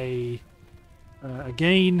than a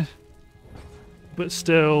gain. But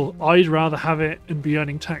still, I'd rather have it and be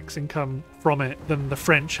earning tax income from it than the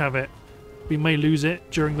French have it. We may lose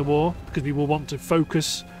it during the war because we will want to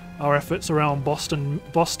focus our efforts around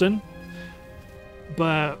Boston.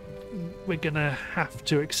 But we're going to have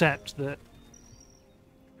to accept that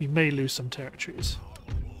we may lose some territories.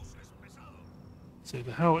 So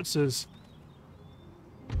the howitzers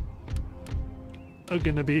are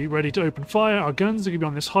going to be ready to open fire. Our guns are going to be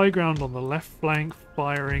on this high ground on the left flank,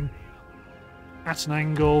 firing at an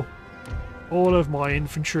angle. All of my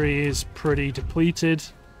infantry is pretty depleted.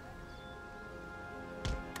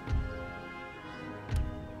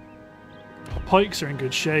 Our pikes are in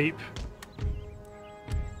good shape.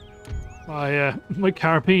 My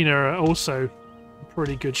carabiner are also in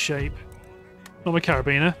pretty good shape. Not my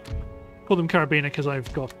carabiner. I call them carabiner because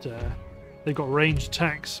they've got ranged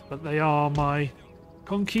attacks, but they are my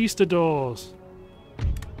conquistadors.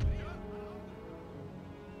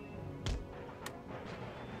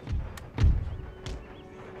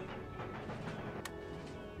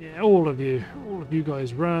 Yeah, all of you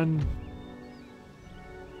guys run.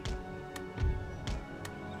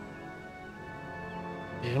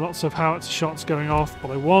 Yeah, lots of howitzer shots going off,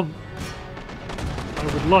 but I would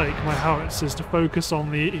like my howitzers to focus on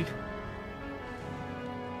the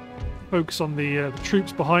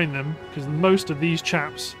troops behind them, because most of these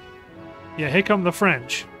chaps... Yeah, here come the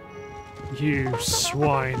French. You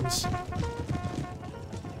swines.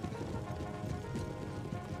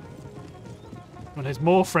 And there's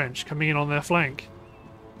more French coming in on their flank.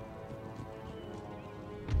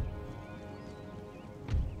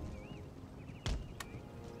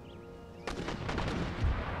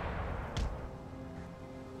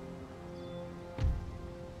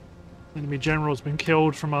 Enemy general's been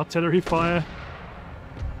killed from artillery fire.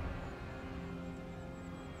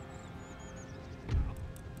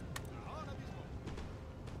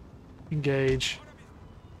 Engage.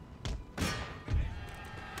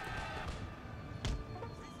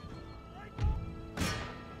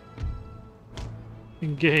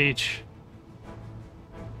 Engage.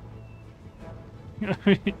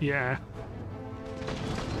 Yeah.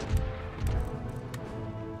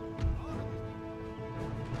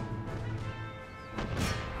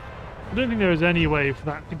 I don't think there is any way for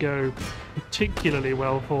that to go particularly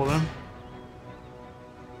well for them.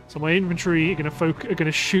 So my infantry are going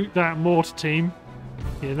to shoot that mortar team.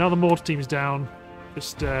 Yeah, now the mortar team's down.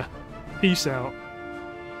 Just peace out.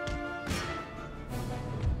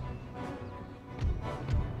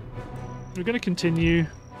 We're going to continue.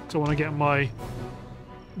 So I want to get my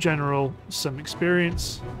general some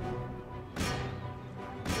experience.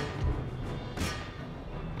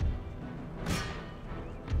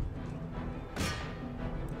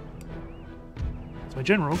 So my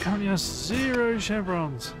general currently has 0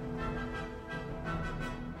 chevrons.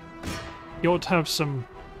 He ought to have some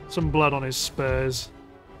blood on his spurs.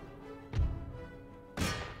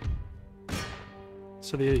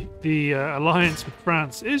 So the alliance with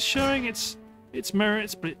France is showing its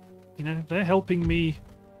merits, but you know, they're helping me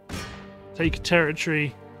take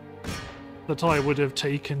territory that I would have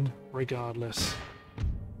taken regardless.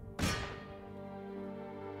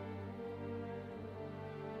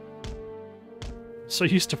 So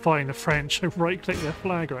used to fighting the French, I right-click their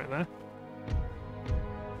flag right there.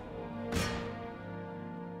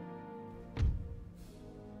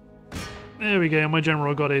 There we go, my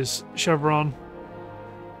general got his chevron.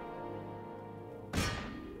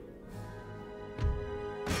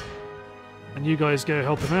 And you guys go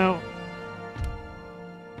help him out.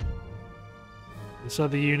 This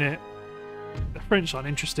other unit, the French aren't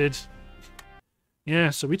interested.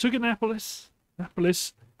 Yeah, so we took Annapolis.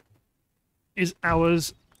 Annapolis is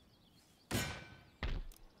ours. Let's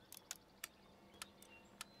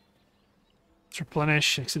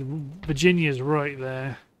replenish. Virginia's right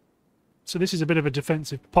there. So this is a bit of a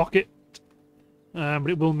defensive pocket. But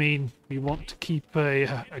it will mean we want to keep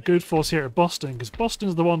a good force here at Boston, because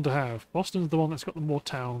Boston's the one to have. Boston's the one that's got the more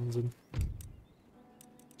towns and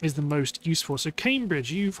is the most useful. So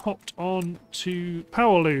Cambridge, you've hopped on to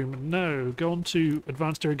Powerloom. No, go on to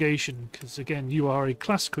Advanced Irrigation, because again, you are a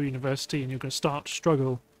classical university and you're going to start to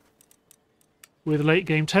struggle with late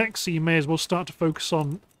game tech, so you may as well start to focus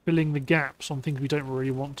on filling the gaps on things we don't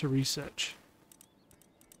really want to research.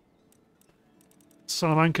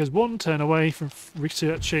 Salamanca's one turn away from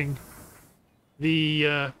researching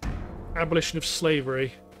the abolition of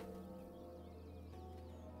slavery,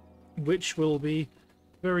 which will be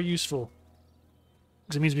very useful,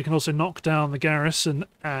 because it means we can also knock down the garrison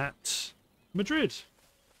at Madrid.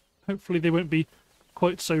 Hopefully they won't be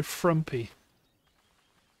quite so frumpy.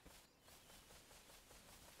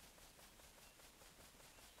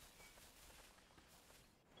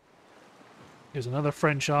 Here's another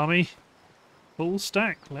French army. Full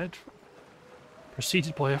stack,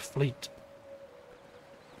 preceded by a fleet.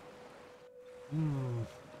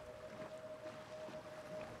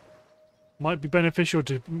 Might be beneficial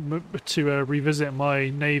to revisit my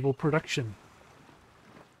naval production.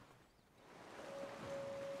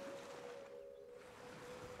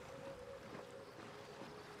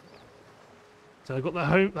 So I've got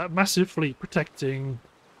that massive fleet protecting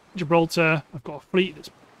Gibraltar. I've got a fleet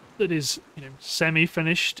that is, you know,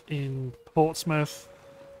 semi-finished in Portsmouth.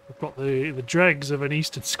 I've got the dregs of an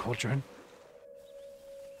Eastern Squadron.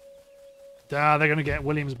 They're going to get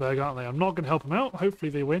Williamsburg, aren't they? I'm not going to help them out.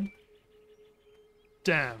 Hopefully they win.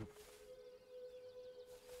 Damn.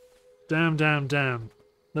 Damn, damn, damn.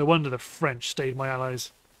 No wonder the French stayed my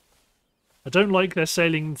allies. I don't like their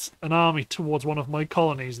sailing an army towards one of my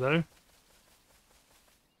colonies, though.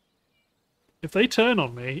 If they turn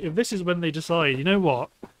on me, if this is when they decide, you know what?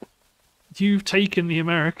 You've taken the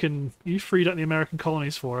American... You've freed up the American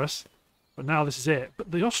colonies for us. But now this is it. But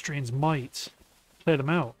the Austrians might clear them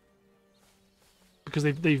out. Because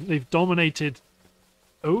they've dominated...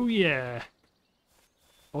 Oh, yeah.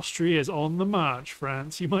 Austria is on the march,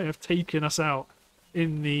 France. You might have taken us out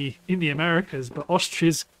in the Americas, but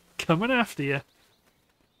Austria's coming after you.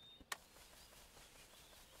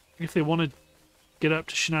 If they want to get up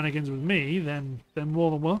to shenanigans with me, then they're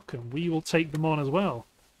more than welcome. We will take them on as well.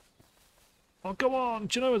 Oh, go on!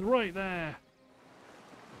 Genoa's right there!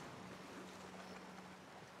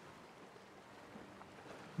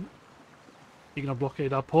 You're going to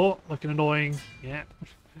blockade our port like an annoying... Yeah.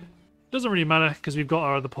 Doesn't really matter, because we've got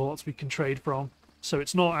our other ports we can trade from. So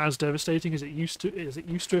it's not as devastating as it used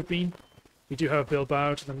to have been. We do have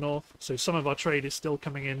Bilbao to the north, so some of our trade is still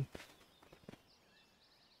coming in.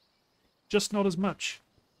 Just not as much.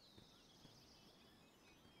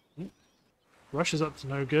 Russia's up to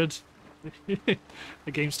no good. The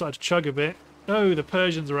game started to chug a bit. Oh, the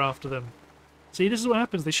Persians are after them. See, this is what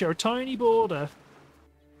happens. They share a tiny border.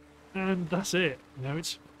 And that's it. You know,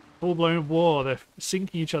 it's full-blown war. They're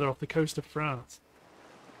sinking each other off the coast of France.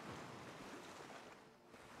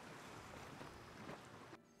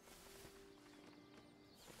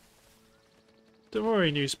 Don't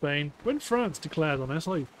worry, New Spain. When France declares on us,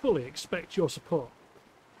 I fully expect your support.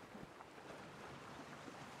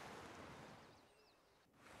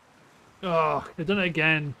 Oh, they've done it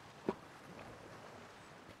again.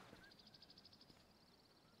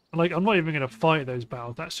 Like, I'm not even going to fight those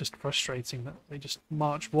battles. That's just frustrating that they just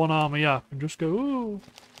march one army up and just go, ooh.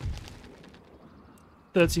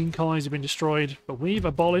 13 colonies have been destroyed, but we've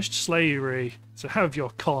abolished slavery. So have your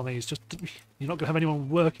colonies. Just you're not going to have anyone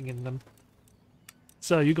working in them.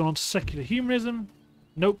 So you've gone on to secular humanism.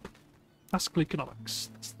 Nope. Classical economics.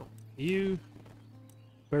 That's not you.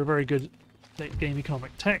 Very, very good late game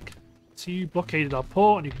economic tech. So you blockaded our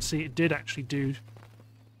port, and you can see it did actually do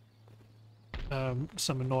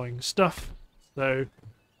some annoying stuff. So it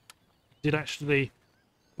did actually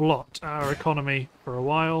blot our economy for a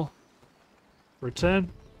while. Return.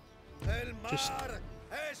 Just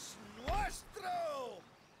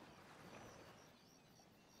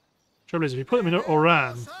trouble is, if you put them in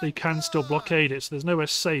Oran, they can still blockade it, so there's nowhere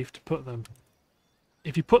safe to put them.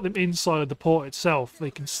 If you put them inside the port itself, they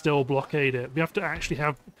can still blockade it. We have to actually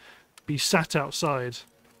be sat outside.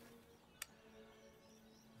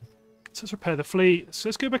 So let's repair the fleet. So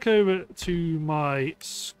let's go back over to my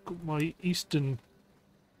Eastern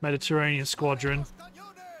Mediterranean squadron.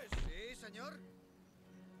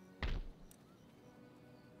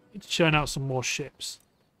 Need to churn out some more ships.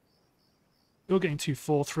 You're getting 2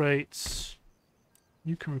 fourth rates.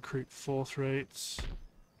 You can recruit fourth rates.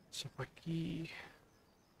 Sapaki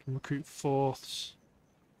can recruit fourths.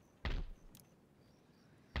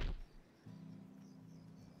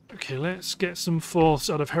 Okay, let's get some fourths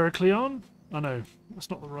out of Heracleon. Oh no, that's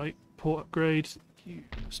not the right port upgrade. You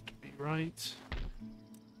must be right.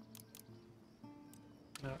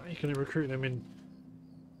 No, you can recruit them in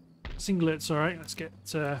singlets. Alright, let's get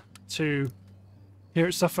to here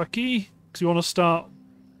at Safaki, because we want to start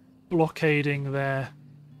blockading their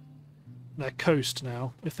coast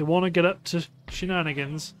now. If they want to get up to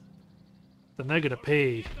shenanigans, then they're going to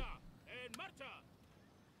pay.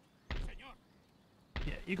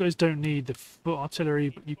 Yeah, you guys don't need the foot artillery,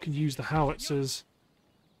 but you can use the howitzers.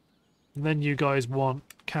 And then you guys want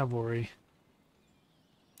cavalry.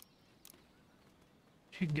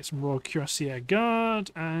 You can get some Royal Cuirassier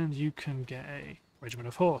Guard, and you can get a regiment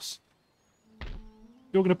of horse.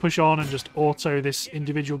 You're going to push on and just auto this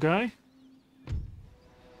individual guy.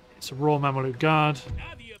 It's a Royal Mameluke Guard.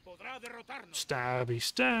 Stabby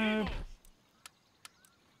stab.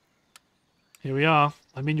 Here we are.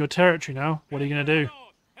 I'm in your territory now. What are you going to do?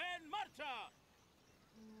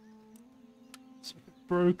 So I've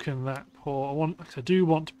broken that port. I do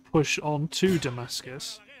want to push on to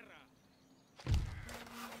Damascus.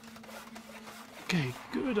 Okay,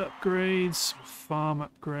 good upgrades. Farm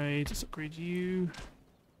upgrades. Let's upgrade you.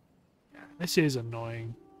 Yeah, this is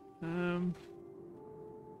annoying.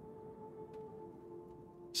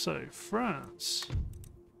 So, France.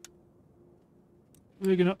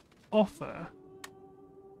 We're going to offer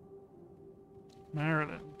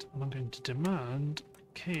Maryland, and I'm going to demand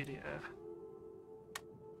Acadia.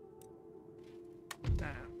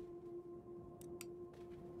 Damn.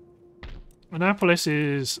 Annapolis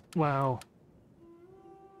is, wow.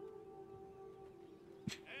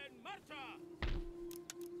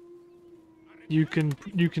 You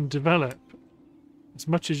can develop as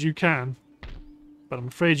much as you can, but I'm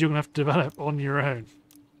afraid you're going to have to develop on your own.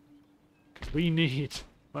 Because we need...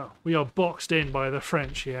 Well, we are boxed in by the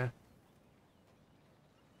French here.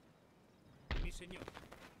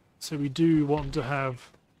 So we do want to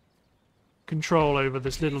have control over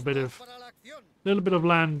this little bit of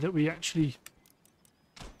land that we actually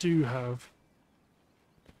do have.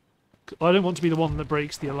 I don't want to be the one that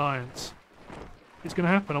breaks the alliance. If it's going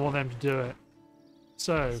to happen, I want them to do it.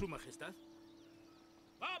 So,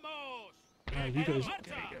 you guys,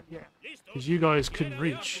 yeah, because you guys couldn't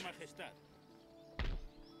reach.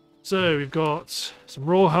 So we've got some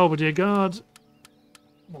Royal Halberdier Guard,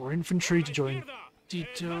 more infantry to join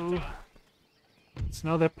Dito. So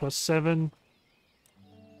now they're +7.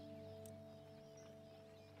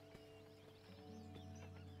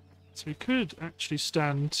 So we could actually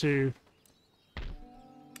stand to, at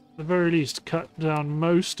the very least, cut down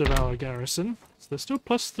most of our garrison. So they're still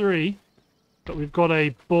 +3, but we've got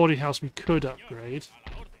a boarding house we could upgrade.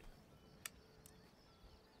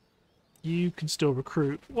 You can still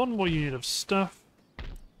recruit one more unit of stuff.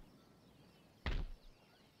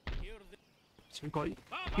 So we've got a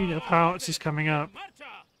unit of howitzers coming up.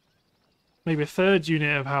 Maybe a third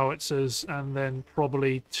unit of howitzers, and then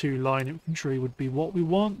probably 2 line infantry would be what we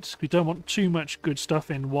want. We don't want too much good stuff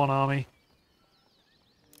in one army,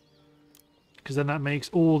 because then that makes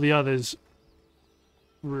all the others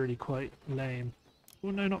really quite lame.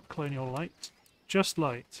 Oh no, not colonial light, just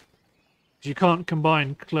light. You can't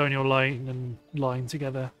combine colonial line and line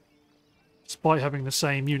together, despite having the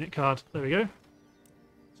same unit card. There we go.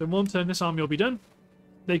 So in one turn, this army will be done.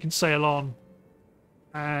 They can sail on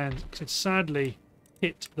and it sadly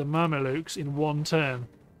hit the Mamelukes in one turn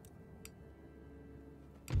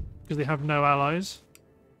because they have no allies.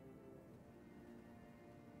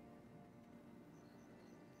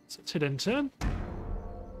 So let's hit end turn.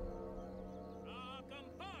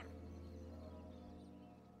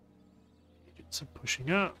 Agents are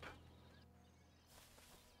pushing up.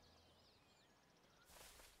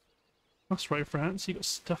 That's right, France. You got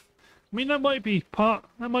stuff. I mean, that might be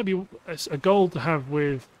a goal to have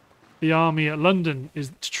with the army at London,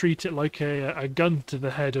 is to treat it like a gun to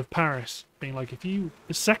the head of Paris, being like, the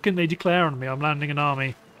second they declare on me, I'm landing an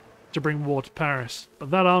army to bring war to Paris.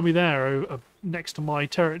 But that army there are next to my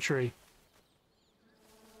territory.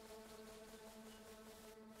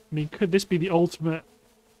 I mean, could this be the ultimate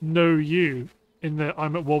no you in that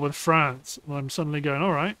I'm at war with France and I'm suddenly going,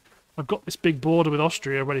 all right, I've got this big border with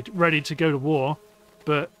Austria ready to go to war,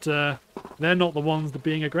 but they're not the ones that are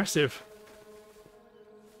being aggressive.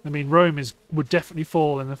 I mean, Rome would definitely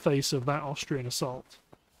fall in the face of that Austrian assault.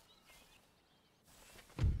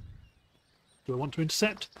 Do I want to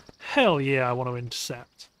intercept? Hell yeah, I want to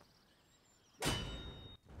intercept.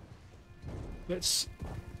 Let's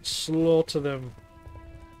slaughter them.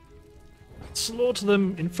 Slaughter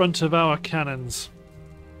them in front of our cannons.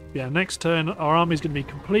 Yeah, next turn our army's going to be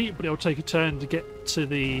complete, but it'll take a turn to get to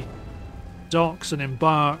the docks and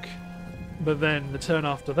embark. But then the turn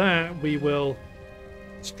after that, we will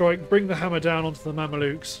bring the hammer down onto the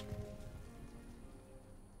Mamelukes,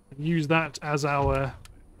 and use that as our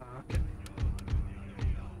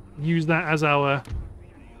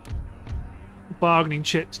bargaining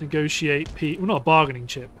chip to negotiate peace. Well, not a bargaining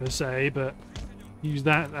chip per se, but use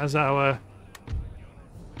that as a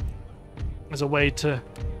way to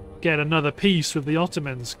get another peace with the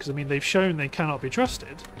Ottomans, because I mean they've shown they cannot be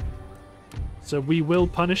trusted. So we will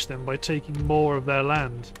punish them by taking more of their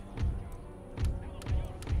land.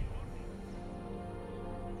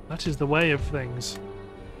 That is the way of things.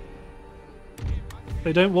 If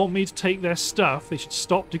they don't want me to take their stuff, they should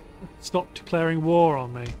stop declaring war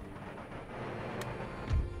on me.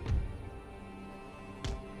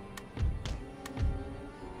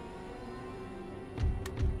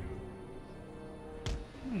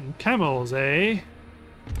 Camels, eh?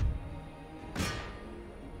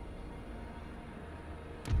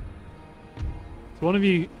 So one of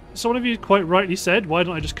you quite rightly said, why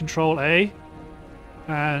don't I just control A?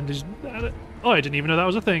 And oh, I didn't even know that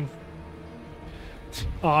was a thing.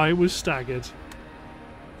 I was staggered.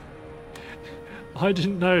 I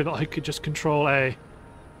didn't know that I could just control A.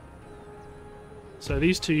 So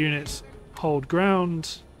these two units hold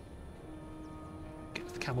ground. Get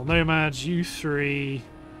the camel nomads, you three.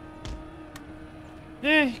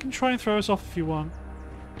 Yeah, you can try and throw us off if you want.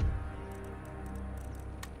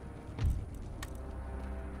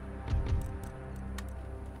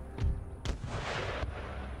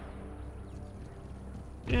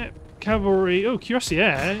 Yeah, cavalry. Oh,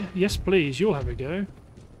 cuirassier. Yes, please. You'll have a go.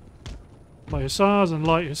 My hussars and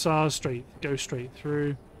light hussars go straight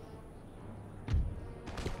through.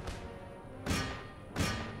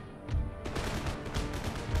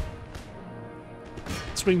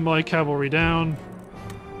 Swing my cavalry down.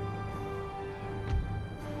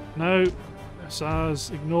 No,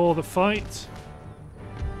 hussars, ignore the fight.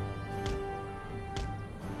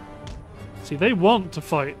 See, they want to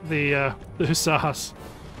fight the hussars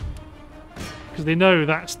because they know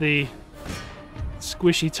that's the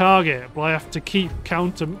squishy target. But I have to keep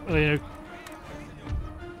countering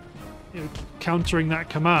that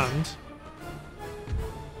command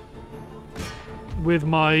with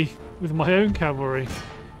my own cavalry.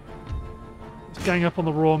 Let's gang up on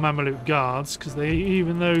the Royal Mameluke Guards, because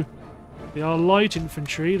even though they are light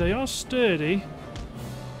infantry, they are sturdy.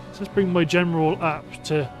 So let's bring my general up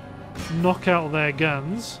to knock out their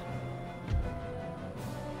guns.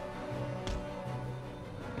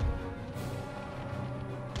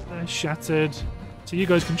 They're shattered. So you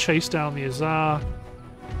guys can chase down the Azar.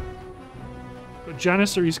 Got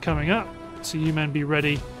Janissaries coming up, so you men be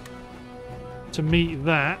ready to meet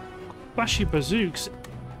that. Bashi bazooks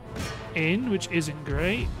in, which isn't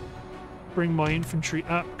great. Bring my infantry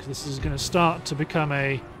up, because this is going to start to become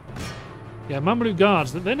a... Yeah, Mameluke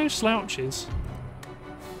Guards, they're no slouches.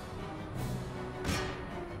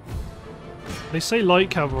 They say light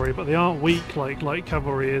cavalry, but they aren't weak like light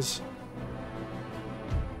cavalry is.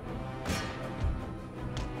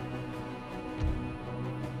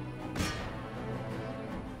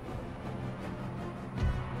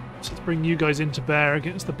 So let's bring you guys into bear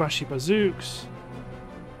against the Bashi bazooks.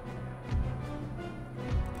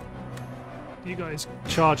 You guys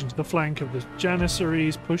charge into the flank of the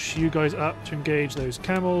Janissaries, push you guys up to engage those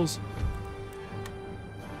camels.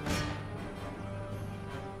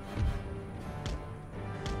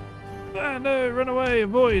 away!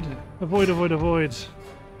 Avoid! Avoid, avoid, avoid.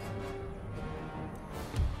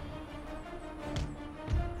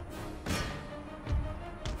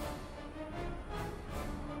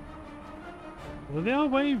 Well, they are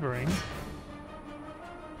wavering.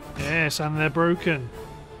 Yes, and they're broken.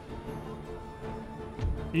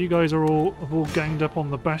 You guys have all ganged up on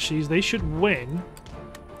the Bashies. They should win,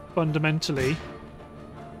 fundamentally.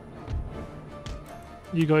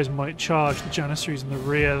 You guys might charge the Janissaries in the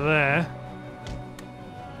rear there.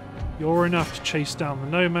 You're enough to chase down the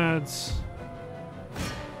Nomads.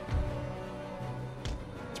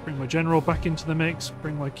 Let's bring my General back into the mix.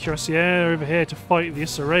 Bring my Cuirassier over here to fight the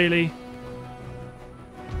Israeli.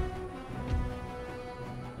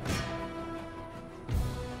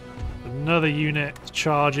 Another unit to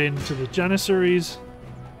charge into the Janissaries.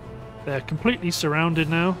 They're completely surrounded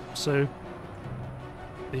now, so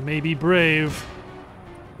they may be brave.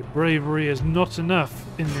 But bravery is not enough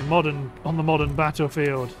on the modern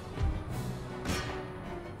battlefield.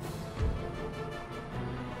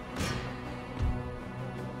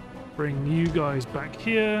 Bring you guys back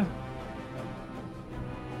here.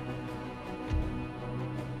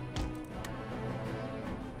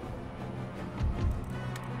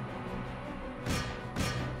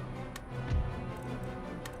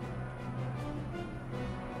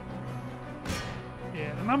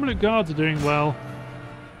 Yeah, the Mamluk Guards are doing well.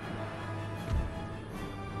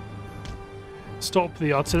 Stop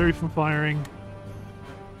the artillery from firing.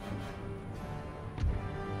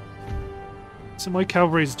 So my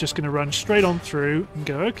cavalry is just going to run straight on through and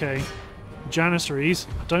go, okay, Janissaries.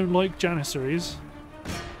 I don't like Janissaries.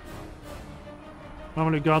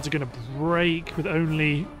 Mamluk Guards are going to break with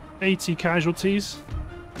only 80 casualties.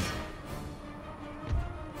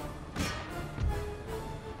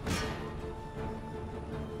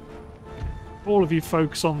 All of you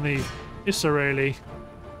focus on the Israeli.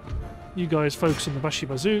 You guys focus on the Bashi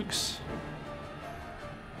bazooks.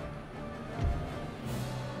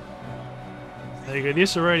 There you go. The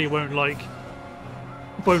Israeli won't like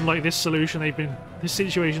this solution this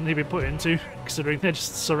situation they've been put into, considering they're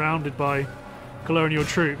just surrounded by colonial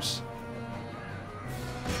troops.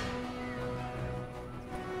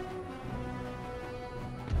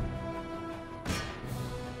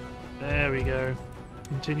 There we go.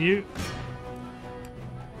 Continue.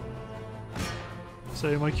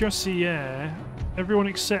 So my Cuirassier, everyone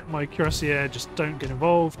except my Cuirassier just don't get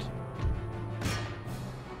involved.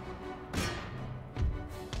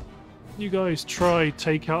 You guys try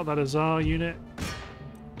take out that Azar unit.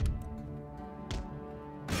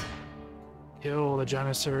 Kill the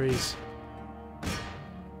Janissaries.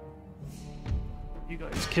 You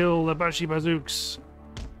guys kill the Bashi bazooks.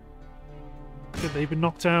 Good, they've been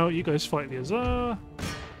knocked out. You guys fight the Azar.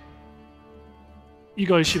 You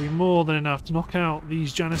guys should be more than enough to knock out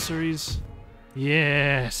these Janissaries.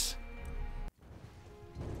 Yes.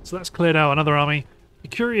 So that's cleared out another army. Be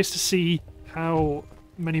curious to see how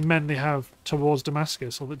many men they have towards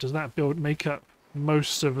Damascus, or does that make up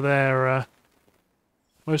most of their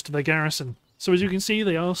garrison? So as you can see,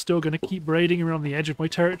 they are still going to keep raiding around the edge of my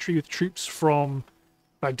territory with troops from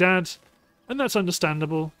Baghdad, and that's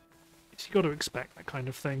understandable. You've got to expect that kind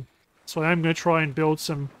of thing. So I am going to try and build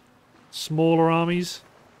some smaller armies.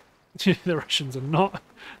 The Russians are not.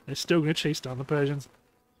 They're still going to chase down the Persians.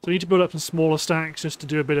 So we need to build up some smaller stacks just to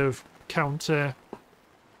do a bit of counter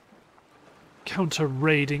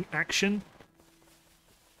raiding action.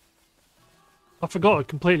 I forgot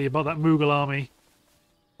completely about that Mughal army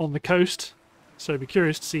on the coast. So be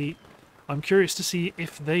curious to see. I'm curious to see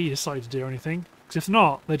if they decide to do anything. Because if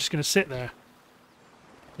not, they're just going to sit there,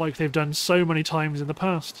 like they've done so many times in the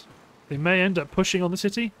past. They may end up pushing on the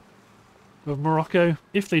city of Morocco.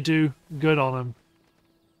 If they do, good on them.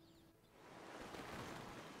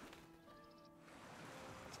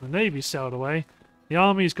 So the Navy's sailed away. The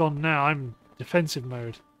army's gone now. I'm defensive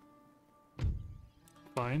mode.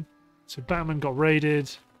 Fine. So Batman got raided.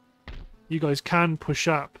 You guys can push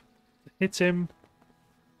up. Hit him.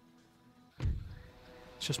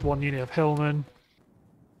 It's just one unit of Hillmen.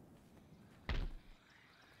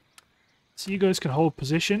 So you guys can hold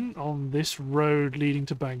position on this road leading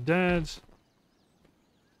to Baghdad.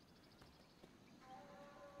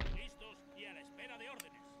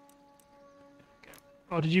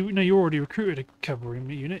 Oh, did you know you already recruited a cavalry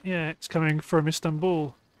unit? Yeah, it's coming from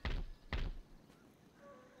Istanbul.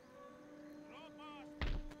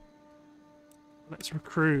 Let's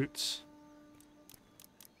recruit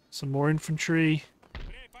some more infantry.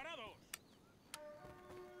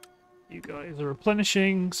 You guys are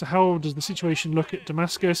replenishing. So how does the situation look at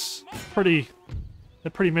Damascus? They're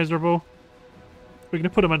pretty miserable. We're going to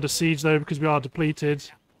put them under siege though because we are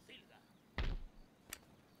depleted.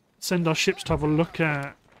 send our ships to have a look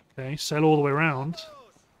at... Okay, sail all the way around.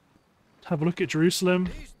 Have a look at Jerusalem.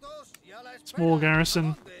 Small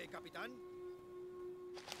garrison.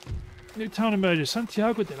 New town emerges.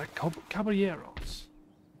 Santiago de la Caballeros.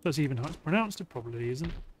 That's even how it's pronounced. It probably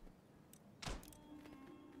isn't.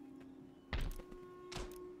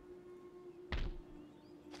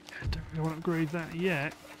 I don't really want to upgrade that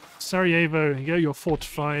yet. Sarajevo, there you go. You're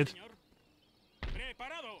fortified.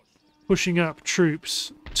 Pushing up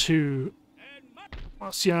troops to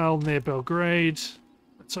Marcial near Belgrade.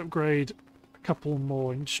 Let's upgrade a couple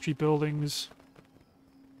more industry buildings.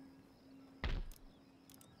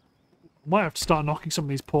 Might have to start knocking some of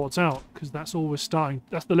these ports out, because that's all we're starting.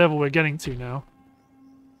 That's the level we're getting to now.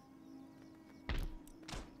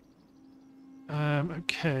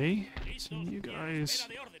 Okay. So you guys...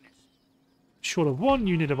 Short of 1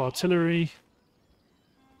 unit of artillery.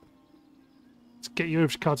 Let's get you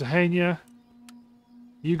over to Cartagena.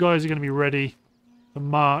 You guys are going to be ready to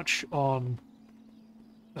march on...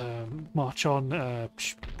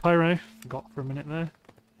 Cairo. Forgot for a minute there.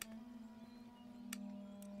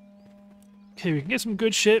 Okay, we can get some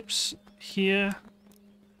good ships here.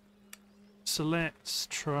 So let's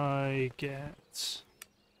try get...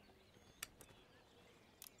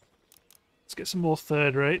 Let's get some more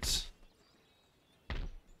third rates.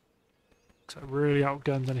 Because that really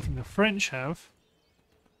outguns anything the French have.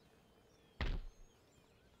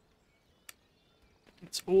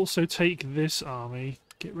 Let's also take this army.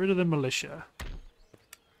 Get rid of the militia.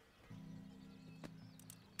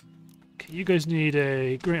 Okay, you guys need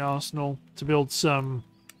a great arsenal to build some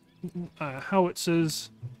howitzers.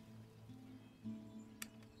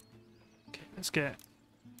 Okay, let's get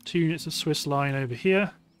 2 units of Swiss line over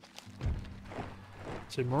here.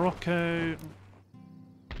 So Morocco.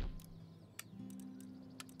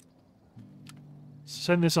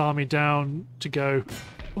 Send this army down to go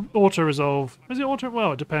auto-resolve. Is it auto?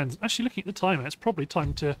 Well, it depends. Actually, looking at the timer, it's probably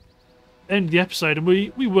time to end the episode, and we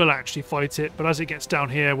will actually fight it, but as it gets down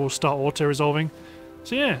here, we'll start auto-resolving.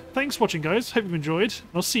 So yeah, thanks for watching, guys. Hope you've enjoyed.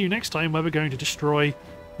 I'll see you next time where we're going to destroy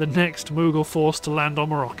the next Mughal force to land on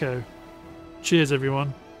Morocco. Cheers,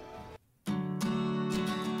 everyone.